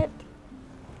bring your head.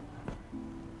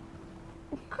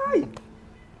 Kai!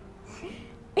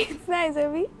 It's nice,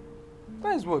 Abby.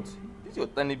 Nice what? These your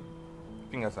tiny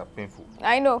fingers are painful.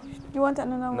 I know. You want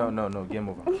another one? No. Game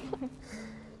over.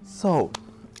 So,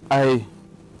 I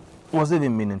was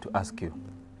even meaning to ask you,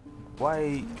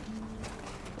 why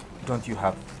don't you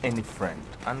have any friend?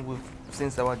 And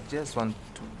since our just one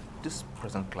to this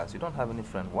present class, you don't have any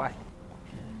friend. Why?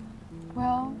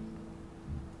 Well,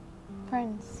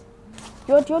 friends.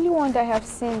 You're the only one that I have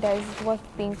seen that is worth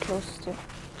being close to.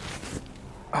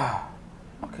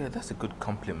 Okay, that's a good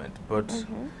compliment, but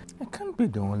I can't be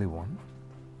the only one.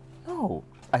 No,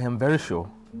 I am very sure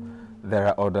there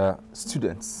are other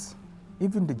students,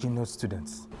 even the junior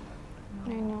students.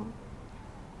 I know.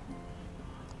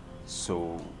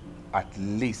 So, at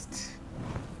least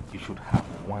you should have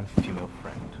one female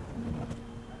friend.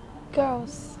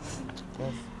 Girls.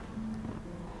 Yes.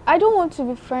 I don't want to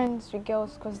be friends with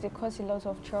girls because they cause a lot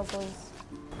of troubles.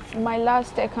 My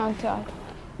last encounter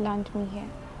landed me here.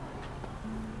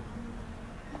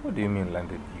 What do you mean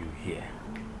landed you here?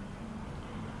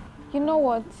 You know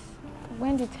what?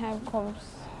 When the time comes,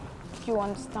 you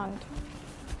understand.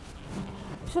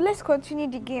 So let's continue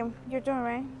the game. You're done,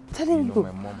 right? You know,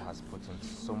 my mom has put in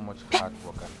so much hard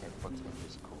work and effort in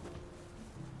this school.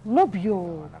 No be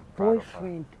your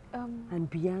boyfriend and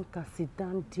Bianca sit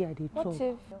down there, they talk. What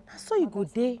if? So you go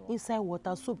there inside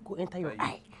water, soap go enter your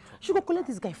eye. She go collect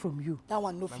this guy from you. That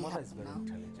one no fit happen now.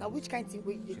 Now which kind of thing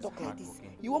way you talk like this?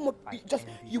 You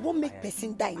won't make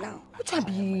person die now. Which one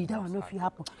be that one no fit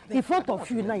happen? In front of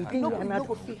you now, you think you are not.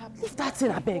 Leave that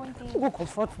thing, I beg. You go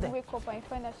comfort them. Wake up and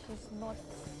find that she's not.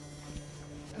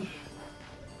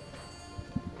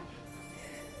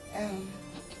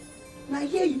 Now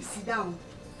here you sit down.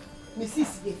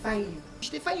 Mrs. they find you.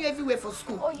 They find you everywhere for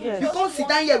school. Oh, yes. You can't sit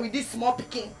down here with this small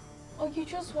pikin. Oh, you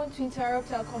just want to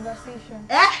interrupt our conversation.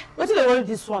 Eh? What do they want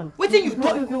this one? What did you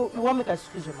do? You want me to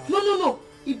excuse your mouth? No.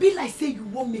 It be like say you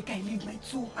won't make I leave my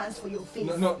 2 hands for your face.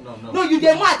 No. No, you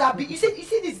dey mad abi. You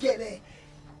see this girl there.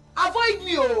 Avoid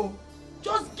me, oh.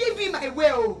 Just give me my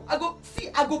way, oh. I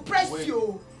go press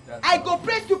you. I go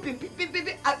press you, pim.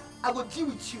 I go deal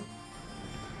with you.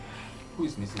 Who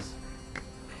is Mrs.?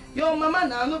 Your mama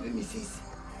now, no be Mrs.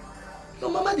 Your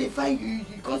mama they find you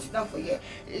can't sit down for here.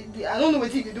 I don't know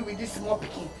what you do with this small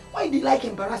pikin. Why you like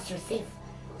embarrass yourself?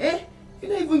 Eh? You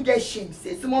don't even get shame.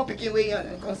 Say small pikin where you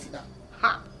and can't sit down.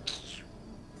 Ha!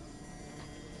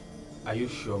 Are you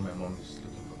sure my mom is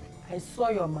looking for me? I saw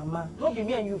your mama. Don't be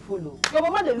me and you follow. Your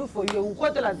mama they look for you. We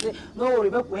go tell her say, no worry,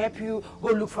 Rebecca will help you. Go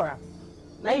look for her.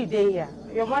 Now you there here.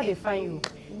 Your mama they find you.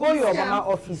 Go your mama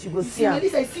office. You go see her. At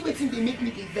least I see what they make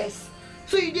me the best.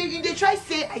 So you they try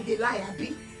say I dey lie,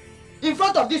 abi? In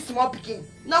front of this small pikin.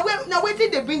 Now wait till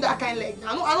they bring that kind leg.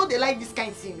 I know they like this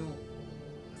kind thing, no.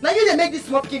 Now you they make this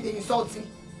small pikin they insult me.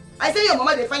 I say your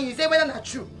mama they find you say whether not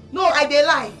true. No, I dey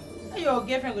lie. Your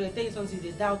girlfriend gonna tell you something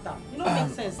they doubt her. You know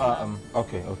make sense.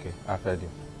 Okay, I've heard you.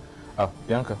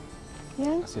 Bianca. Yeah.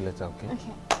 I'll see you later, okay?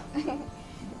 Okay.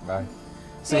 Bye.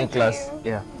 See you in class.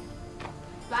 Yeah.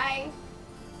 Bye.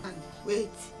 And wait.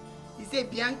 You say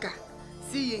Bianca.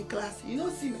 See you in class. You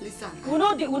don't see Melissa. We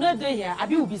not there here.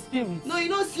 Abi will be spirit. No, you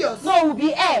don't see us. No, we'll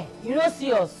be air. You don't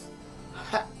see us.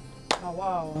 Oh,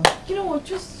 wow. You know what?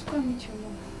 Just go and meet your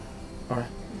mom.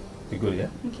 Alright. You good, yeah?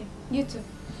 Okay. You too.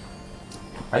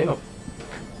 Are you up?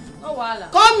 Oh, voila.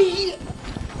 Come here.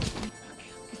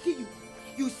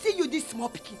 You see you this small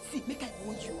pikin. See, make I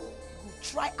warn you. You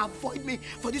try avoid me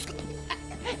for this. Leave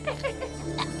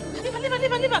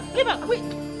her. Wait.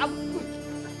 I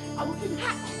will kill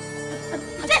her.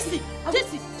 Jesse, leave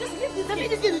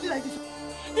this girl. Do like this.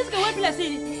 This girl won't be like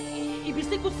saying it be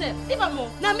single self. Leave her more.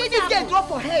 Now me this girl drop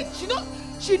for head.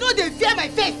 She know they fear my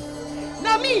face.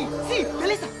 Now me, see,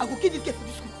 Melissa, I go kill this girl for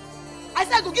this school. I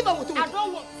said I go give her water. I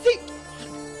don't want. See.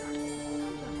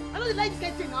 don't like this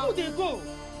kind of thing now. Who they go?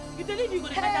 If they leave you, go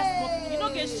to find that small thing. You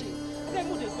don't get shit. Then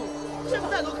who they go?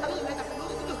 I don't like that.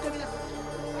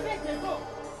 I beg they go.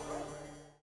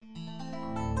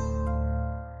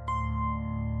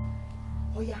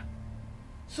 Oh yeah.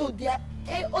 So there are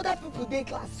other people they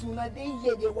class sooner. They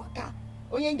hear they waka.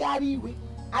 Oh yeah, Gary way.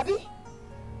 Abi,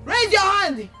 raise your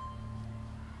hand.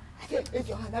 I said raise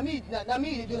your hand. I mean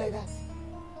they do like that.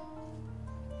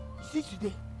 You see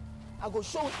today, I go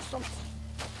show you something.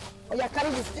 Oh yeah, carry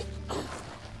this thing.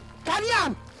 Carry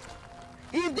on.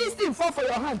 If this thing fall for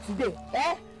your hand today,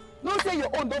 don't say your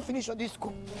own don't finish on this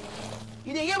school.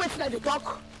 You didn't hear what they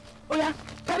talk. Oh yeah,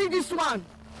 carry this one.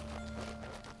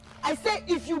 I say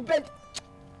if you bend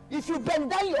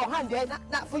down your hand there,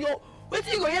 not for your, what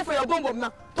you go here for your bum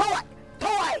now? Towai.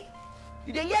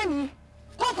 You didn't hear me?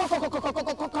 Come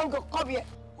here.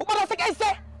 What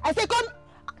I say come.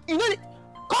 You know,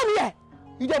 come here.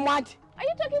 You don't mad? Are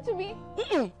you talking to me?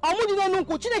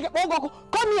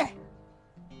 Come here.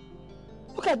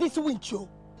 Look at this winch, yo.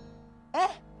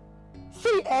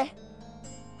 See, I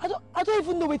don't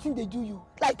even know what thing they do you.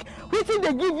 Like, what thing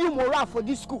they give you morale for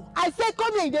this school. I say,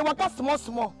 come here, they work out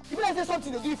small. Even I say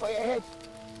something they do it for your head.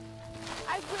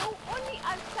 I will only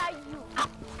answer you.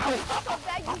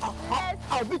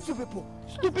 I'll beat you people.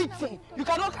 Stupid thing. You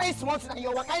cannot carry small thing and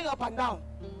you're walking up and down.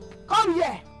 Come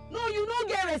here. No, you don't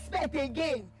get respect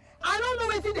again. I don't know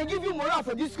what thing they give you morale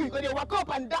for this school because they walk up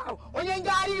and down. On your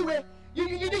gari way. You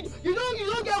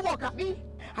don't get work at me.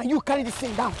 And you carry this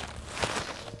thing down.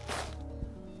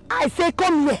 I say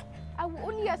come here. I will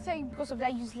only answer you because of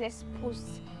that useless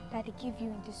post that they give you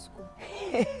in this school.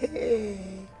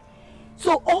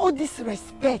 So all this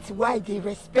respect, why they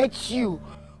respect you?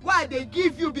 Why they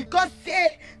give you? Because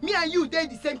say me and you they're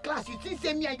the same class. You think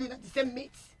say me and you not the same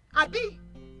mates? Abi?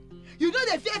 You know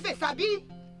the fear face, Abi?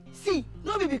 See,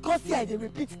 not be because say they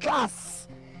repeat class.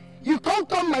 You can't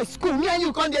come my school, me and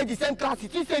you can't get the same class. You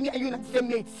think say me and you not the same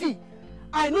mates. See,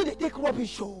 I know they take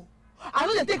rubbish, oh. I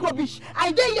know they take rubbish.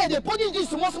 I dey here, they punish these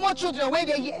small children when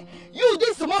they here. You,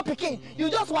 this small picking, you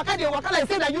just waka like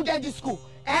say that you get this school.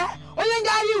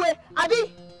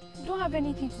 Abi? You don't have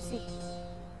anything to say.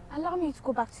 Allow me to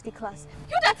go back to the class.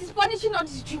 You that is punishing all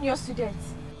these junior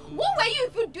students. What were you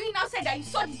even doing outside that you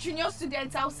saw the junior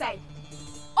students outside?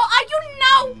 Or are you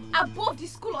now above the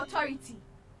school authority?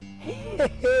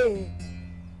 Hey.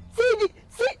 See,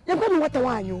 they put me what I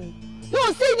want you.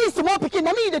 No, see this small picking,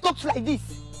 I mean they talk like this.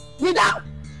 Kneel down.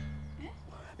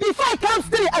 Before I count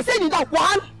 3, I said kneel down.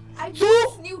 1,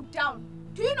 2. Kneel down.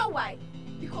 Do you know why?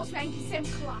 Because we are in the same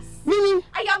class. Meaning?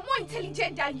 I am more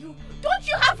intelligent than you. Don't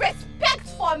you have respect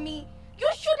for me? You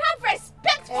should have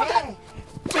respect for me.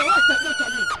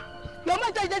 You're more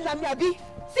intelligent than me, Abi.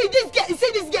 See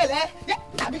this girl,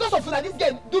 Yeah, because of that, this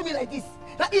girl do me like this.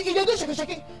 If they do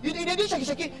shaking, they do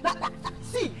shaking.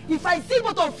 See, if I see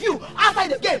both of you outside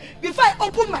the game, before I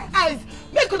open my eyes,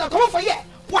 make una come over here.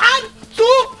 1, 2,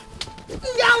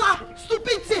 yawa,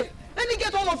 stupid thing. Let me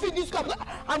get all of you in this cup.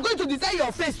 I'm going to design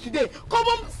your face today. Come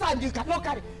on, sand you cannot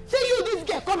carry. See you, this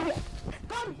girl, come here.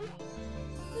 Come here.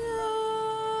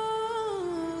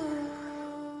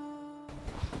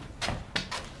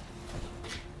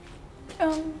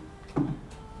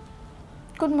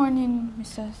 Good morning,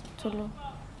 Mr. Tolo.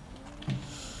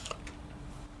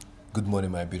 Good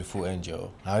morning, my beautiful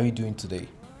angel. How are you doing today?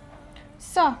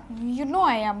 Sir, you know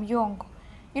I am young.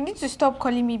 You need to stop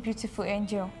calling me beautiful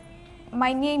angel.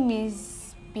 My name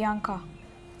is Bianca.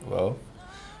 Well,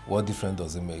 what difference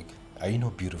does it make? Are you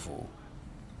not beautiful?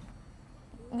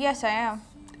 Yes, I am.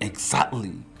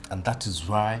 Exactly. And that is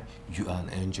why you are an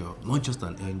angel. Not just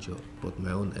an angel, but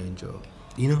my own angel.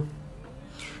 You know,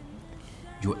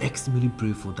 you're extremely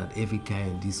beautiful that every guy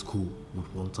in this school would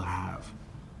want to have.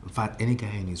 In fact, any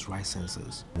guy in his right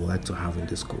senses would like to have in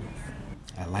this school.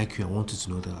 I like you. I want you to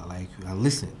know that I like you. And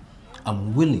listen,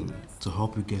 I'm willing to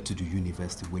help you get to the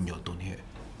university when you're done here.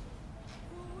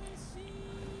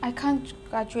 I can't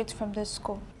graduate from this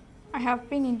school. I have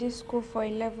been in this school for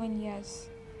 11 years.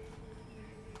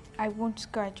 I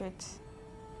won't graduate.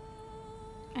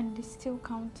 And it's still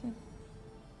counting.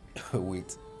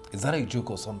 Wait, is that a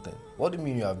joke or something? What do you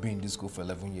mean you have been in this school for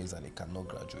 11 years and you cannot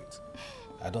graduate?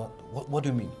 I don't... What do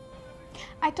you mean?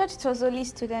 I thought it was only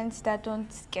students that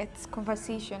don't get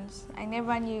conversations. I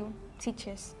never knew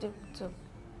teachers do too.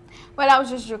 Well, I was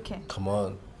just joking. Come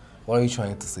on. What are you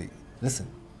trying to say? Listen,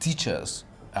 teachers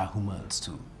are humans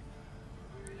too.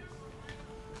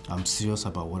 I'm serious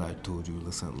about what I told you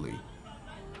recently.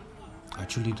 I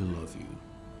truly do love you.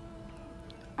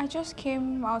 I just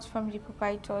came out from the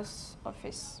proprietor's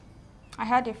office. I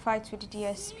had a fight with the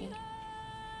DSP.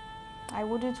 I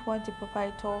wouldn't want the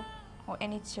proprietor or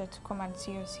any teacher to come and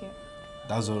see us here.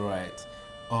 That's all right.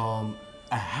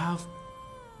 I have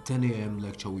 10 a.m.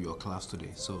 lecture with your class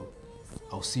today, so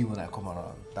I'll see you when I come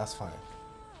around. That's fine.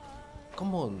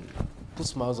 Come on, put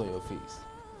smiles on your face.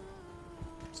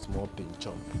 Small pinch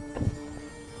up.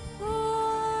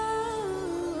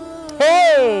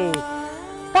 Hey!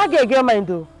 That girl get mind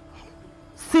though.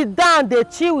 Sit down, they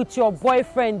chill with your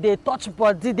boyfriend, they touch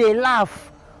body, they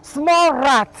laugh. Small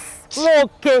rats.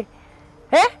 Okay.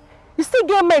 Eh? You still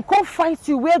get mind, come fight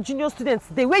you where junior students,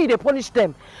 the way they punish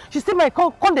them. She still might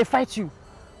come they fight you.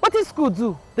 What is school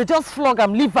do? They just flog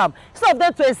them, leave them. Instead of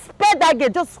them to expect that girl,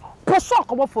 just push her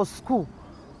come up for school.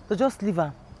 They just leave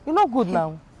her. You're not good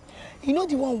now. You know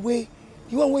the one way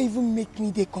even make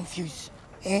me they confused.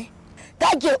 Eh?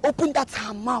 That girl opened that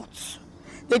her mouth.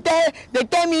 They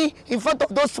tell me in front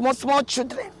of those small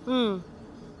children.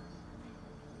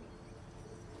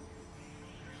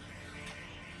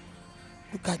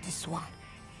 Look at this one.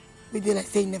 We did like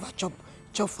say never chop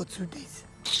for 2 days.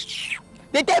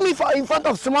 They tell me in front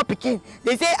of small pikin.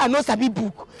 They say I know sabi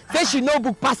book. Say she know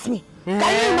book pass me. Can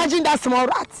you imagine that small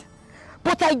rat?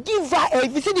 But I give her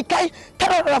if you see the kind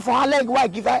terror for her leg, why I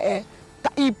give her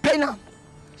he pain her.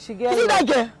 She get you see that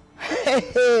girl?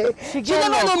 She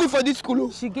never know me for this school.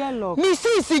 She get luck. Me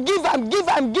see she give am.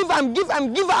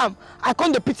 I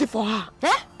come the pity for her.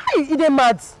 Eh? How you dey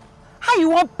mad? How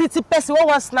you want pity person who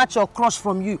want snatch your crush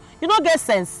from you? You don't get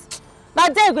sense. Now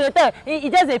there you go tell he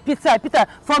just a pity.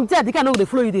 From there they can't know the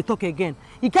flow you they talk again.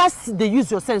 You can't see they use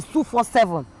your sense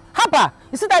 247. Haba,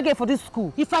 you see that girl for this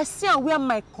school? If I see her wear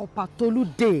my Kopatolu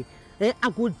day, I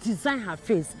go design her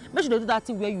face. Make sure they do that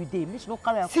thing where you dey. Make sure no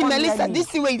carry her. See Melissa, this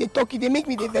thing where they talk, they make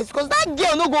me the best. Because that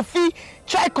girl no go feel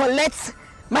try collect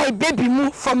my baby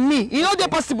move from me. You know they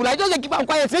possible. I just keep am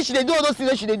quiet. Say she they do all those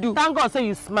things she they do. Thank God say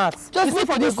you smart. Just wait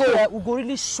for this girl. We go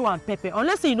really show and pepper.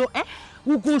 Unless you know,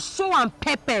 we go show and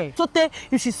pepper. So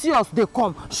if she see us, they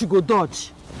come, she go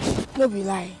dodge. No be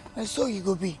lie. And so you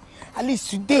go be. At least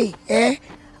today,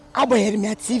 I will hear me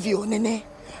at TV or nene.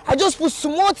 I just put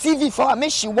small TV for her,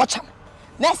 make she watch her.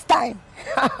 Next time.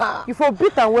 You for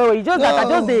beat and well, you just no. Like I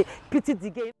just they pity the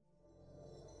game.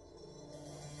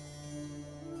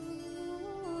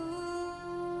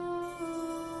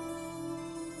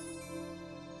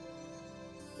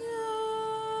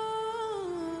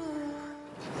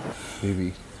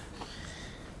 Baby,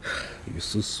 you're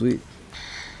so sweet.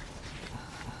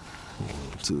 1,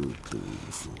 2, 3,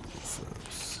 4, 5,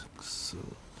 6,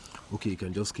 7. Okay, you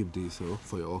can just keep this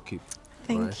for your upkeep.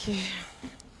 Thank you.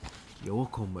 You're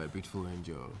welcome, my beautiful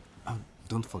angel. And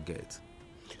don't forget,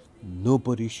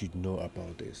 nobody should know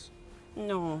about this.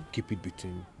 No. Keep it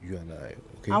between you and I,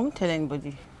 okay? I won't tell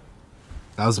anybody.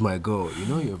 That's my goal. You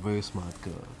know you're a very smart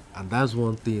girl. And that's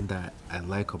one thing that I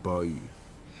like about you.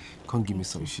 Come give me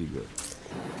some sugar.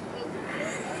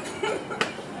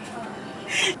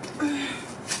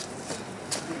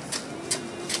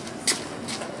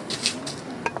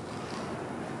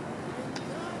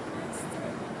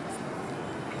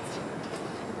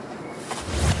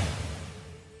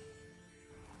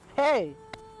 Hey,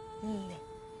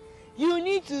 you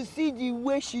need to see the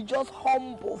way she just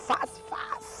humble fast.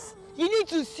 You need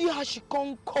to see how she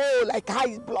come cold like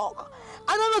ice block.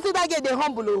 I don't know say that girl they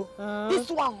humble This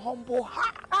one humble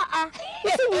her. You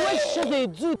see the way she they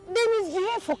do. They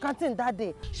misbehave for canteen that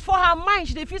day. For her mind,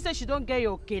 she feel say she don't get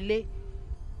your kele.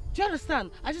 Do you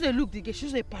understand? I just look the girl. She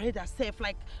just parade herself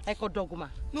like a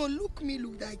dogma. No, look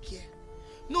that girl.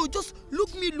 No, just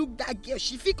look that girl.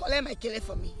 She fit collect my kele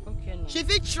for me. Okay, no. She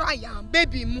fit try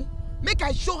baby mu. Make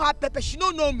I show her pepper. She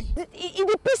don't know me.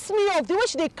 It piss me off. The way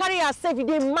she they carry herself, it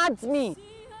they mad me.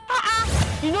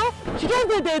 You know, she just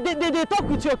they talk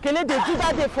with your kele. They do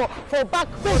that day for back.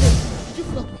 Did you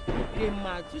flog me? They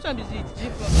mad. Which one is it? Did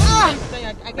you flog me?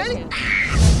 I get it.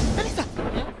 Melissa.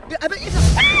 Yeah? I bet it's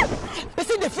they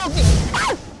say they flog me.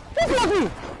 Who flog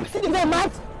me? They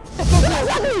mad.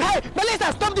 Hey,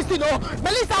 Melissa, stop this thing,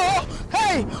 Melissa,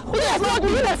 hey, who they flog me?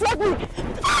 Who they flog me?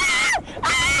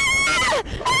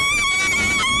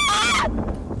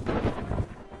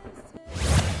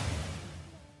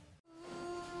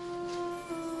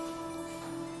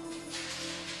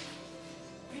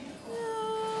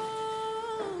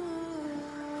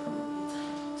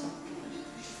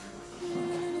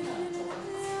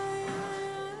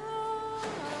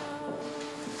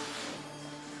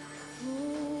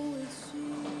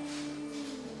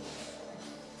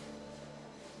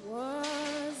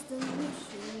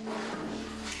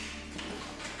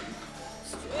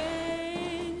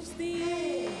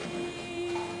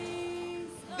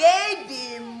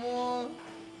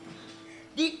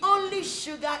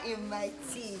 Sugar in my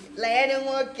tea. Like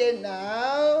anyone can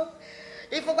now.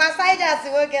 If you got side ass,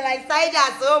 you working like side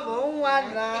ass,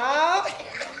 one now.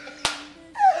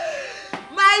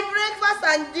 My breakfast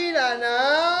and dinner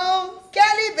now.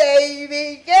 Kelly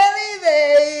baby,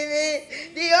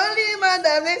 the only man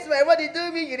that makes my body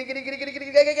do me.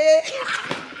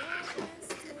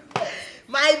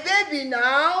 My baby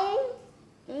now.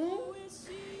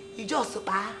 You just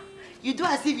you do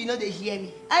as if you know they hear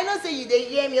me. I know say you they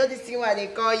hear me all this thing why they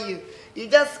call you. You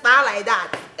just smile like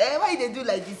that. Why they do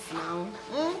like this now?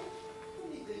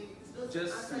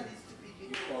 Just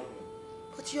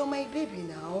but you're my baby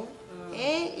now.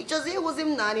 It just it was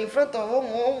him now in front of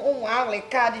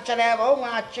like card each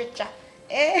other chicha.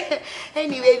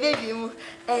 Anyway, baby,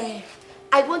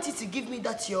 I want you to give me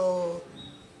that your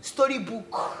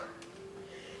storybook.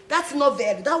 That's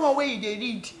novel. That one where you they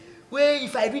read. Where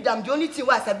if I read them, the only thing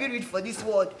I be read for this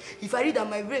word. If I read them,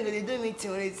 my brain they do me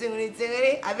thing.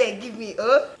 I beg give me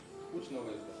Which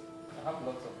novel is that? I have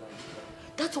lots of them.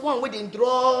 That's one where they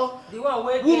draw the one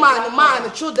where woman,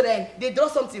 man, children. They draw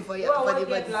something for you. The one for where the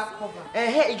get body. black cover.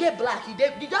 You get black. You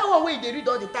get that one where they read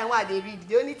all the time. Why they read?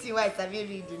 The only thing why I be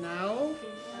read now.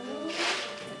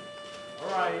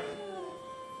 All right.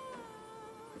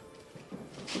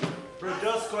 Bro,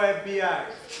 just call FBI.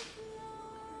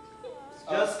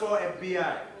 Just call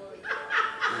FBI.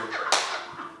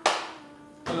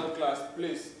 Hello class,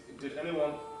 please, did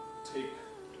anyone take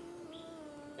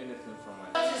anything from my...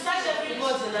 Search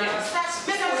everybody now. Search.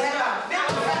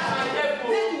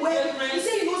 You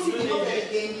say you don't see the novel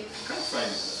again. Can't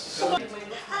find it.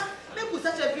 Make we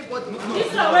search everybody. This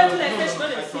is a way to like say she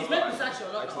don't exist. Make we search your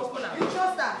lot. You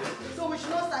trust her, so we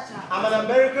should not search her. I'm an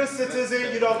American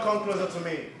citizen. You don't come closer to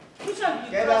me. Which one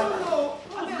you Get trust? out. No.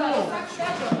 You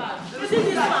see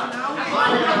this one now? I'm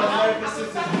an American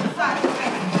citizen.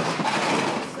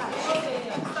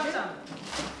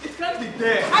 It can't be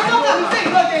there. I don't know. You say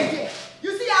you know they here.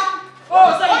 You see how?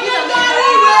 Oh, so you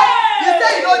You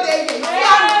say you know they here.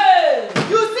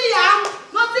 You see how?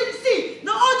 Nothing. See,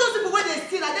 now all those people when they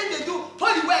steal and then they do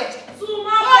holy wedge.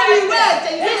 Holy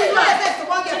wedge. And you say you know effect to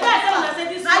one get.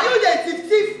 Now you the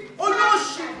thief. Oh no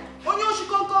shit. Oh no she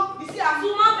come. You see how?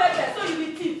 Suma Pepe, so you be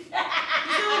thief. You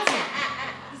say what?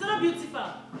 You say not beautiful.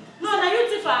 No, now you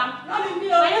thief am. Not me.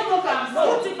 Now you thief am. No,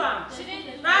 you thief am.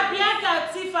 Now Bianca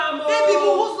thief am. Baby,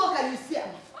 whose luck can you see am?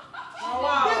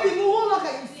 Wow. Baby, whose luck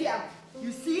can you see am?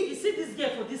 You see? You see this girl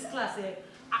for this class, eh?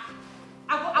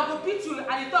 I go beat you at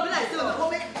the top. Like say the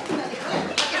home.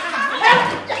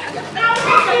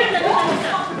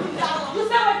 You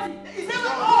say what? Is that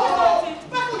what? Oh,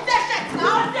 people dash it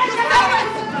now. You say what?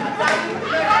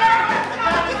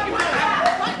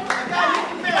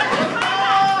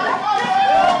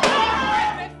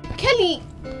 Kelly!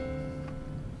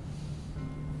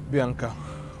 Bianca,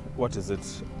 what is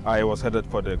it? I was headed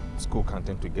for the school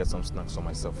canteen to get some snacks for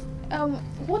myself.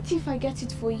 What if I get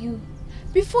it for you?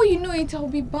 Before you know it, I'll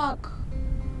be back.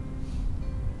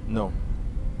 No,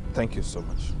 thank you so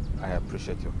much. I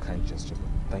appreciate your kind gesture, but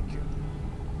thank you.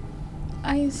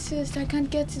 I insist, I can't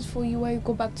get it for you while you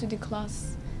go back to the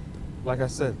class. Like I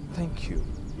said, thank you,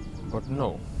 but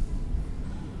no.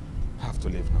 I have to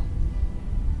leave now.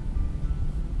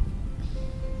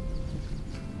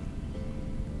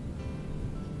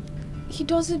 He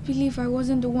doesn't believe I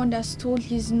wasn't the one that stole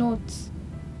his notes.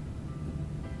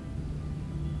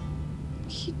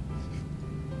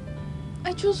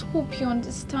 I just hope he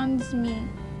understands me.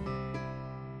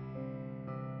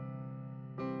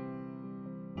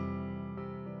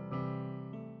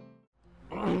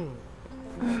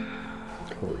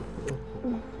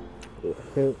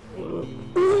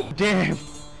 Damn.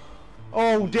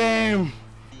 Oh, damn.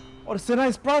 Oh, it's a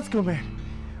nice practical, man.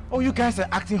 Oh, you guys are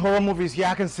acting horror movies.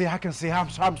 Yeah, I can see.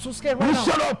 I'm so scared right now.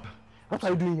 Shut up! What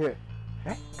are you doing here?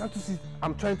 Eh? Can't you see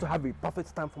I'm trying to have a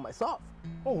perfect time for myself?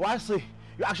 Oh, I see.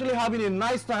 You're actually having a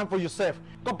nice time for yourself.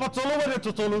 Kopatolo with a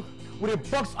totolo, with a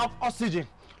box of oxygen,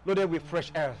 loaded with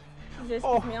fresh air. Excuse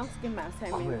me, I'm taking my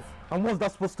assignment. And what's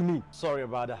that supposed to mean? Sorry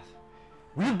about that.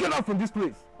 Will you get out from this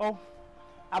place? Oh,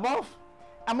 I'm off.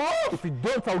 I'm off. If you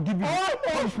don't, I'll give you the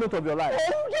punishment of your life.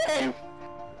 Oh, yeah.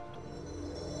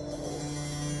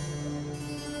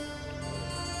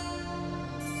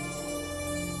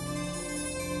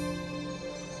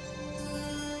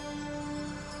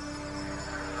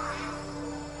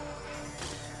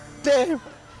 Damn,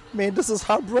 man, this is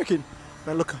heartbreaking.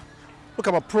 Man, look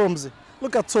at my proms.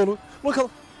 Look at Tolu.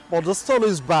 Well, this Tolu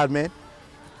is bad, man.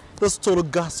 This Tolu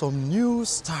got some new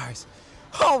stars.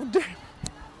 Oh, damn.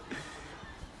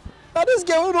 Now this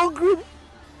girl don't grip.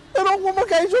 They don't want my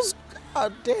guy just. Oh,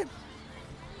 damn.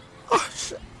 Oh,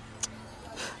 shit.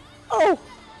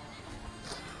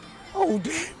 Oh,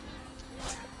 damn.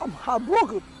 I'm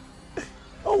heartbroken.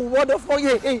 Oh, wonderful.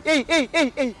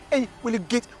 Hey. Will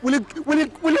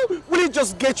you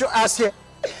just get your ass here?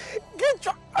 Get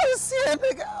your ass here,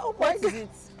 nigga. Oh my God.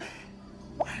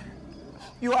 What?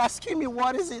 You asking me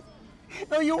what is it?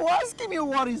 No, you asking me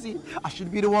what is it? I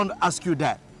should be the one to ask you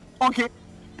that. Okay.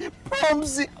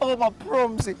 Promsy. Oh, my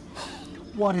Promsy.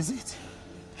 What is it?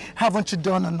 Haven't you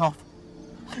done enough?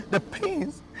 The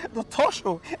pains, the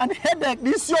torture, and the headache.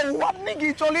 This your one nigga.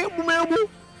 It's only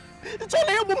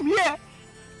here.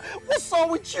 What's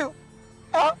wrong with you?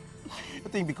 Huh? You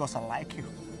think because I like you?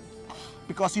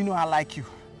 Because you know I like you.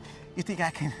 You think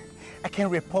I can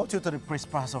report you to the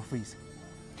principal's office?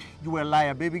 You were a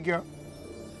liar, baby girl.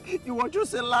 You were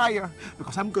just a liar.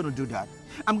 Because I'm gonna do that.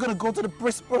 I'm gonna go to the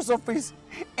principal's office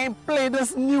and play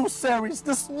this new series,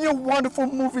 this new wonderful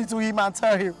movie to him and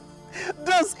tell him,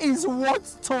 this is what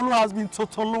Tolu has been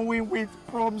totoloing with,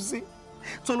 Promsy.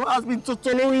 Tolu has been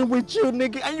totoloing with you,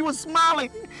 nigga, and you were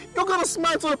smiling. You're gonna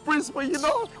smile to the principal, you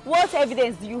know? What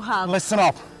evidence do you have? Listen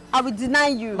up. I will deny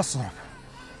you. Listen up.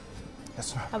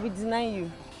 Listen up. I will deny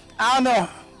you. I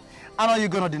know you're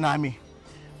gonna deny me.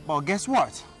 But guess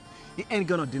what? You ain't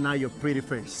gonna deny your pretty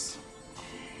face.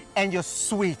 And your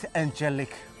sweet,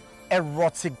 angelic,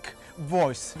 erotic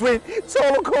voice. Wait,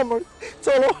 Tolu, come on.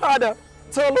 Tolu, harder.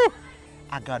 Tolu.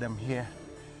 I got him here.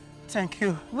 Thank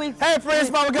you. Wait. Hey,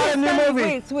 principal, we got a new movie.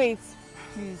 Wait. Please.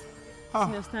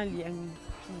 Senior Stanley,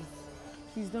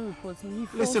 please don't report me.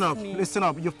 Listen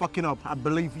up. You're fucking up. I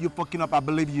believe you're fucking up. I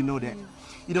believe you know that.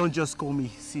 You don't just call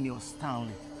me Senior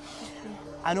Stanley.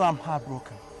 I know I'm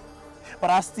heartbroken, but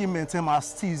I still maintain my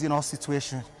steez in all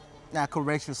situations. Now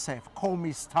correct yourself. Call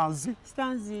me Stanzy.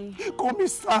 Stanzy. Call me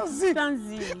Stanzy.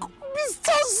 Stanzy. Call me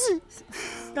Stanzy.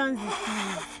 Stanzy,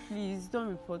 please don't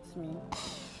report me.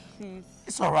 Please.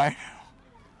 It's all right.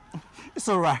 It's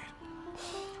all right.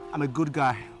 I'm a good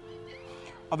guy.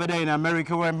 Over there in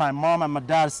America where my mom and my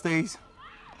dad stays,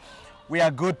 we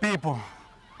are good people.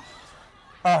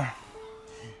 But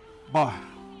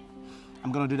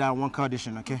I'm gonna do that on one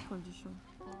condition, okay? Condition.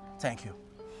 Thank you.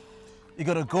 You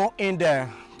gotta go in there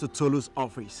to Tolu's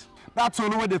office. That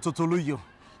Tolu where they Tolu you.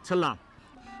 Tell him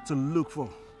to look for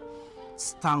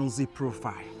Stanzy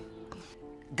profile.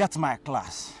 Get my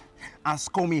class and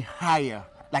score me higher.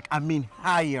 Like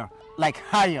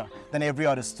higher than every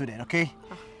other student, okay?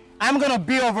 I'm gonna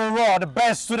be overall the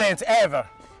best student ever.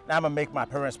 And I'm gonna make my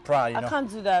parents proud, you know? I can't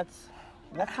do that.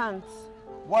 I can't.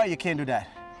 Why you can't do that?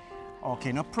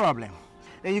 Okay, no problem.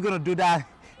 Then you're gonna do that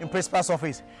in principal's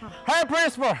office. Hey,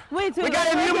 principal! Wait, we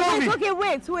got a new movie! Okay,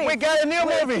 wait. We got a new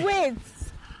movie! Wait!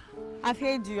 I've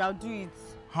heard you, I'll do it.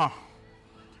 Huh.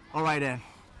 All right then.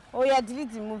 Oh yeah,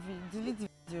 delete the movie, delete the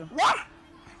video. What?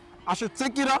 I should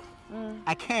take it up?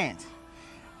 I can't.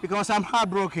 Because I'm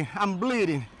heartbroken, I'm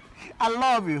bleeding. I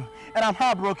love you, and I'm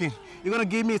heartbroken. You're gonna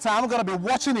give me time, I'm gonna be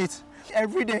watching it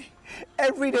every day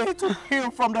to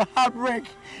heal from the heartbreak.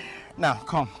 Now,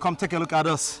 come take a look at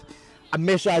us. I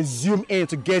make sure I zoom in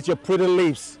to get your pretty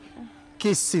lips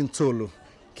kissing Tolu.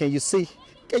 Can you see?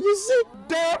 Can you see?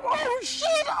 Damn, oh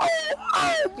shit, oh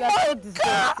my God. Look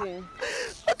at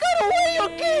the way you're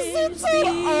kissing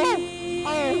Tolu.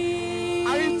 Oh, I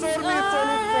told me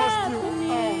Tolu first you.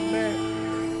 Oh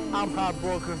man, I'm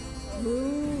heartbroken.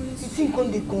 You think when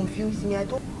they confuse me, I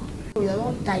don't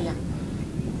tire.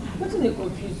 What do they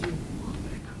confuse you?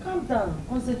 Calm down,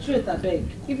 concentrate, I beg.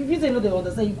 If you feel they know they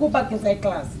understand, you go back inside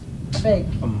class. I beg.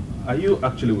 Are you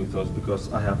actually with us?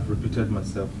 Because I have repeated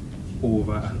myself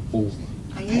over and over.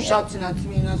 Are you shouting at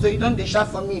me now? So you don't shout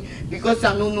for me because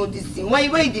I don't know this thing. Why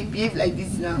they behave like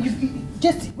this now?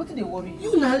 Just what do they worry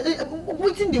you? Now,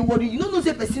 what thing they worry? You don't know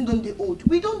say person don't they old.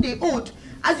 We don't they old.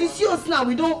 As you see us now,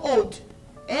 we don't old.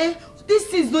 These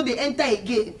things don't they enter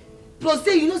again. Plus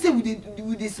say you know say we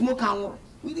they smoke and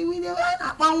we they now.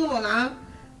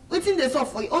 What thing they saw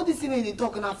for you? All these things they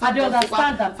talk now. I don't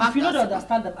understand them. If you don't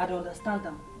understand them, I don't understand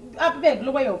them. I beg,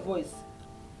 lower your voice.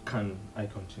 Can I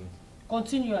continue?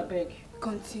 Continue, I beg.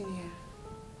 Continue.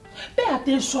 Pay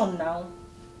attention now.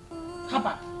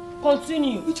 Haba,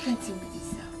 continue. Which kind of thing is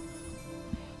this now?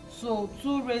 So,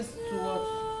 2 raised to what?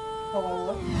 Power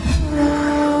what?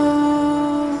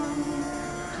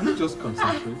 Can you just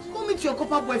concentrate? Go meet your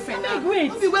copper boyfriend now. Wait.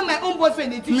 Don't be when my own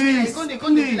boyfriend they teach me. They go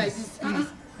do like this.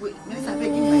 Wait, Melissa,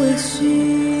 beg him.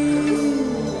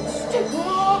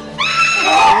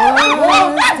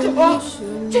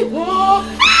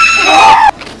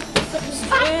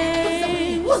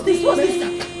 What's this? What's this?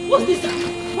 What's this?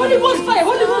 Holy Ghost fire!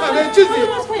 Holy Ghost fire! Holy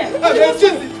Ghost fire! Holy Ghost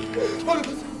fire! Holy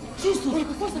Ghost! Jesus! Holy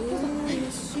Ghost! What's that?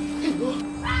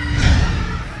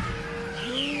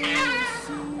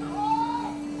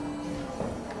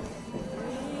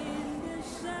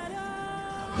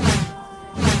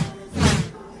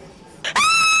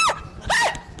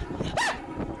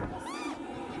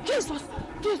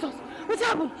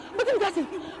 that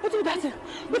thing? What do that thing?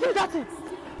 What do that thing?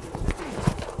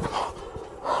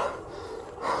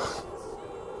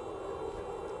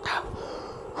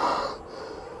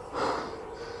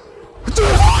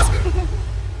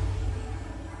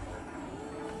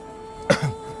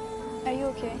 Are you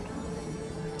okay?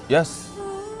 Yes,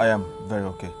 I am very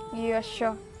okay. You are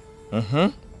sure? Mm-hmm.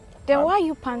 Then why are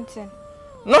you panting?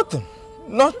 Nothing.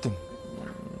 Nothing.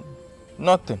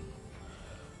 Nothing.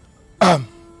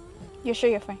 You're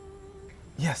sure you're fine?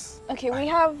 Yes. Okay, we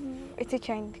have a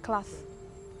teacher in the class.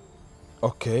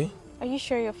 Okay. Are you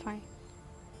sure you're fine?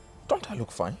 Don't I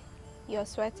look fine? You're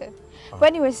sweated. But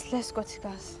anyways, let's go to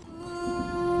class.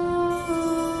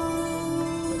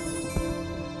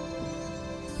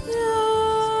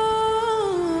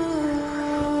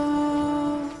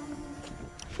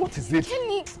 What is it?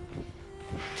 Kelly!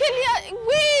 Kelly,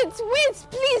 wait,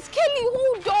 please. Kelly,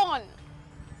 hold on.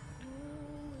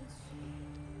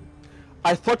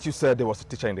 I thought you said there was a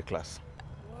teacher in the class.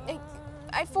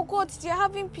 I forgot. They're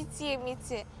having PTA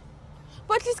meeting.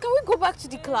 But please, can we go back to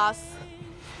the class?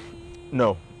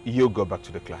 No, you go back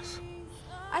to the class.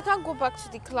 I can't go back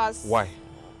to the class. Why?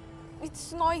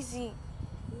 It's noisy.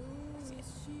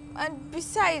 And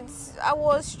besides, I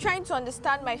was trying to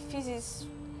understand my physics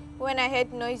when I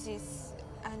heard noises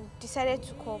and decided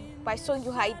to come, but I saw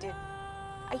you hiding.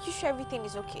 Are you sure everything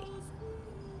is okay?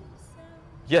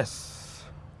 Yes.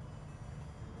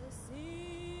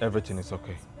 Everything is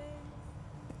okay.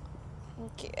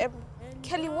 Okay.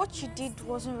 Kelly, what you did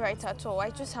wasn't right at all. I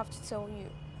just have to tell you.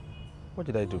 What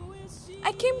did I do?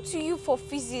 I came to you for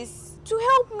physics to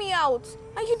help me out,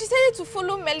 and you decided to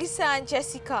follow Melissa and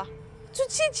Jessica to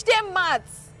teach them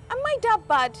maths. Am I that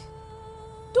bad?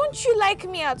 Don't you like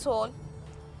me at all?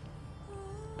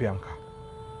 Bianca,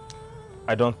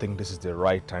 I don't think this is the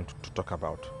right time to talk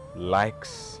about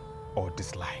likes or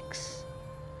dislikes.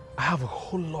 I have a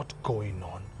whole lot going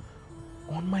on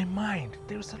my mind.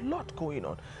 There is a lot going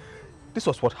on. This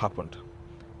was what happened.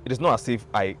 It is not as if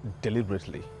I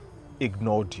deliberately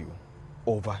ignored you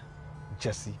over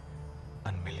Jessie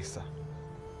and Melissa.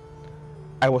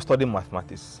 I was studying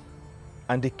mathematics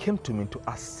and they came to me to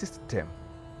assist them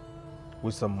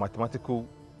with some mathematical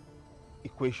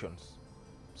equations.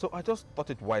 So I just thought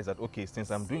it wise that, okay,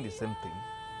 since I'm doing the same thing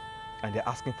and they're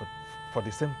asking for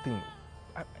the same thing,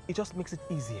 it just makes it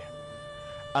easier.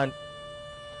 And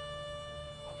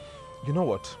you know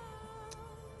what?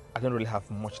 I don't really have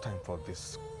much time for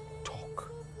this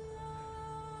talk.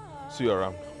 See you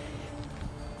around.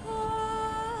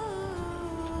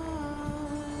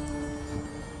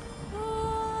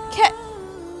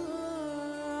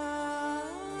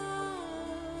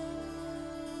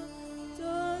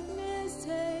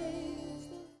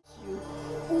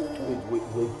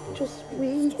 Just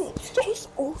wait. Just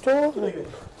hold on.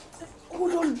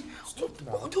 Hold on. Stop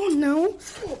now. Hold on now.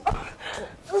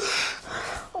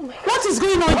 Oh my God. What is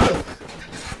going on here?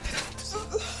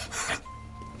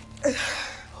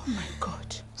 Oh my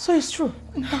God. So it's true?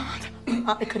 No,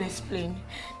 I can explain.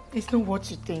 It's not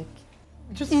what you think.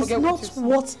 Just It's forget not what you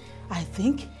what I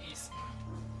think.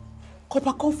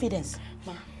 Copper confidence.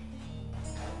 Ma.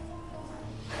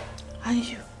 And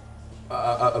you?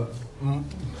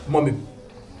 Mommy,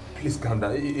 please calm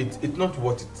down. It's not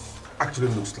what it actually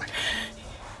looks like.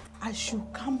 I should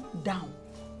calm down.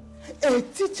 A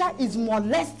teacher is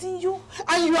molesting you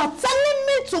and you are telling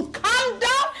me to calm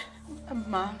down?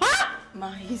 Ma, huh?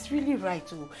 Ma, he's really right.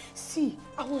 Oh. See,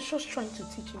 I was just trying to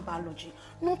teach him biology.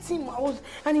 Nothing.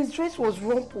 And his dress was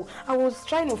rumpled. I was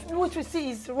trying to, what you see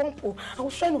is rumpled. I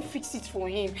was trying to fix it for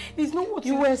him. There's no what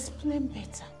you will explain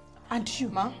better. And you,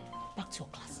 Ma, back to your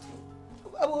class.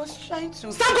 I was trying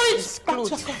to. Start going back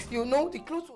to your class. You know, the clothes.